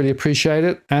thoughts. Really appreciate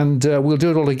it. And we'll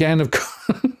do it all again. Of course,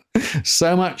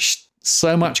 so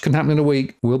much can happen in a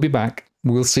week. We'll be back.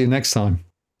 We'll see you next time.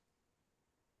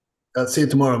 See you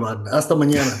tomorrow, man. Hasta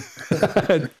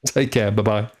mañana. Take care.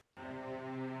 Bye-bye.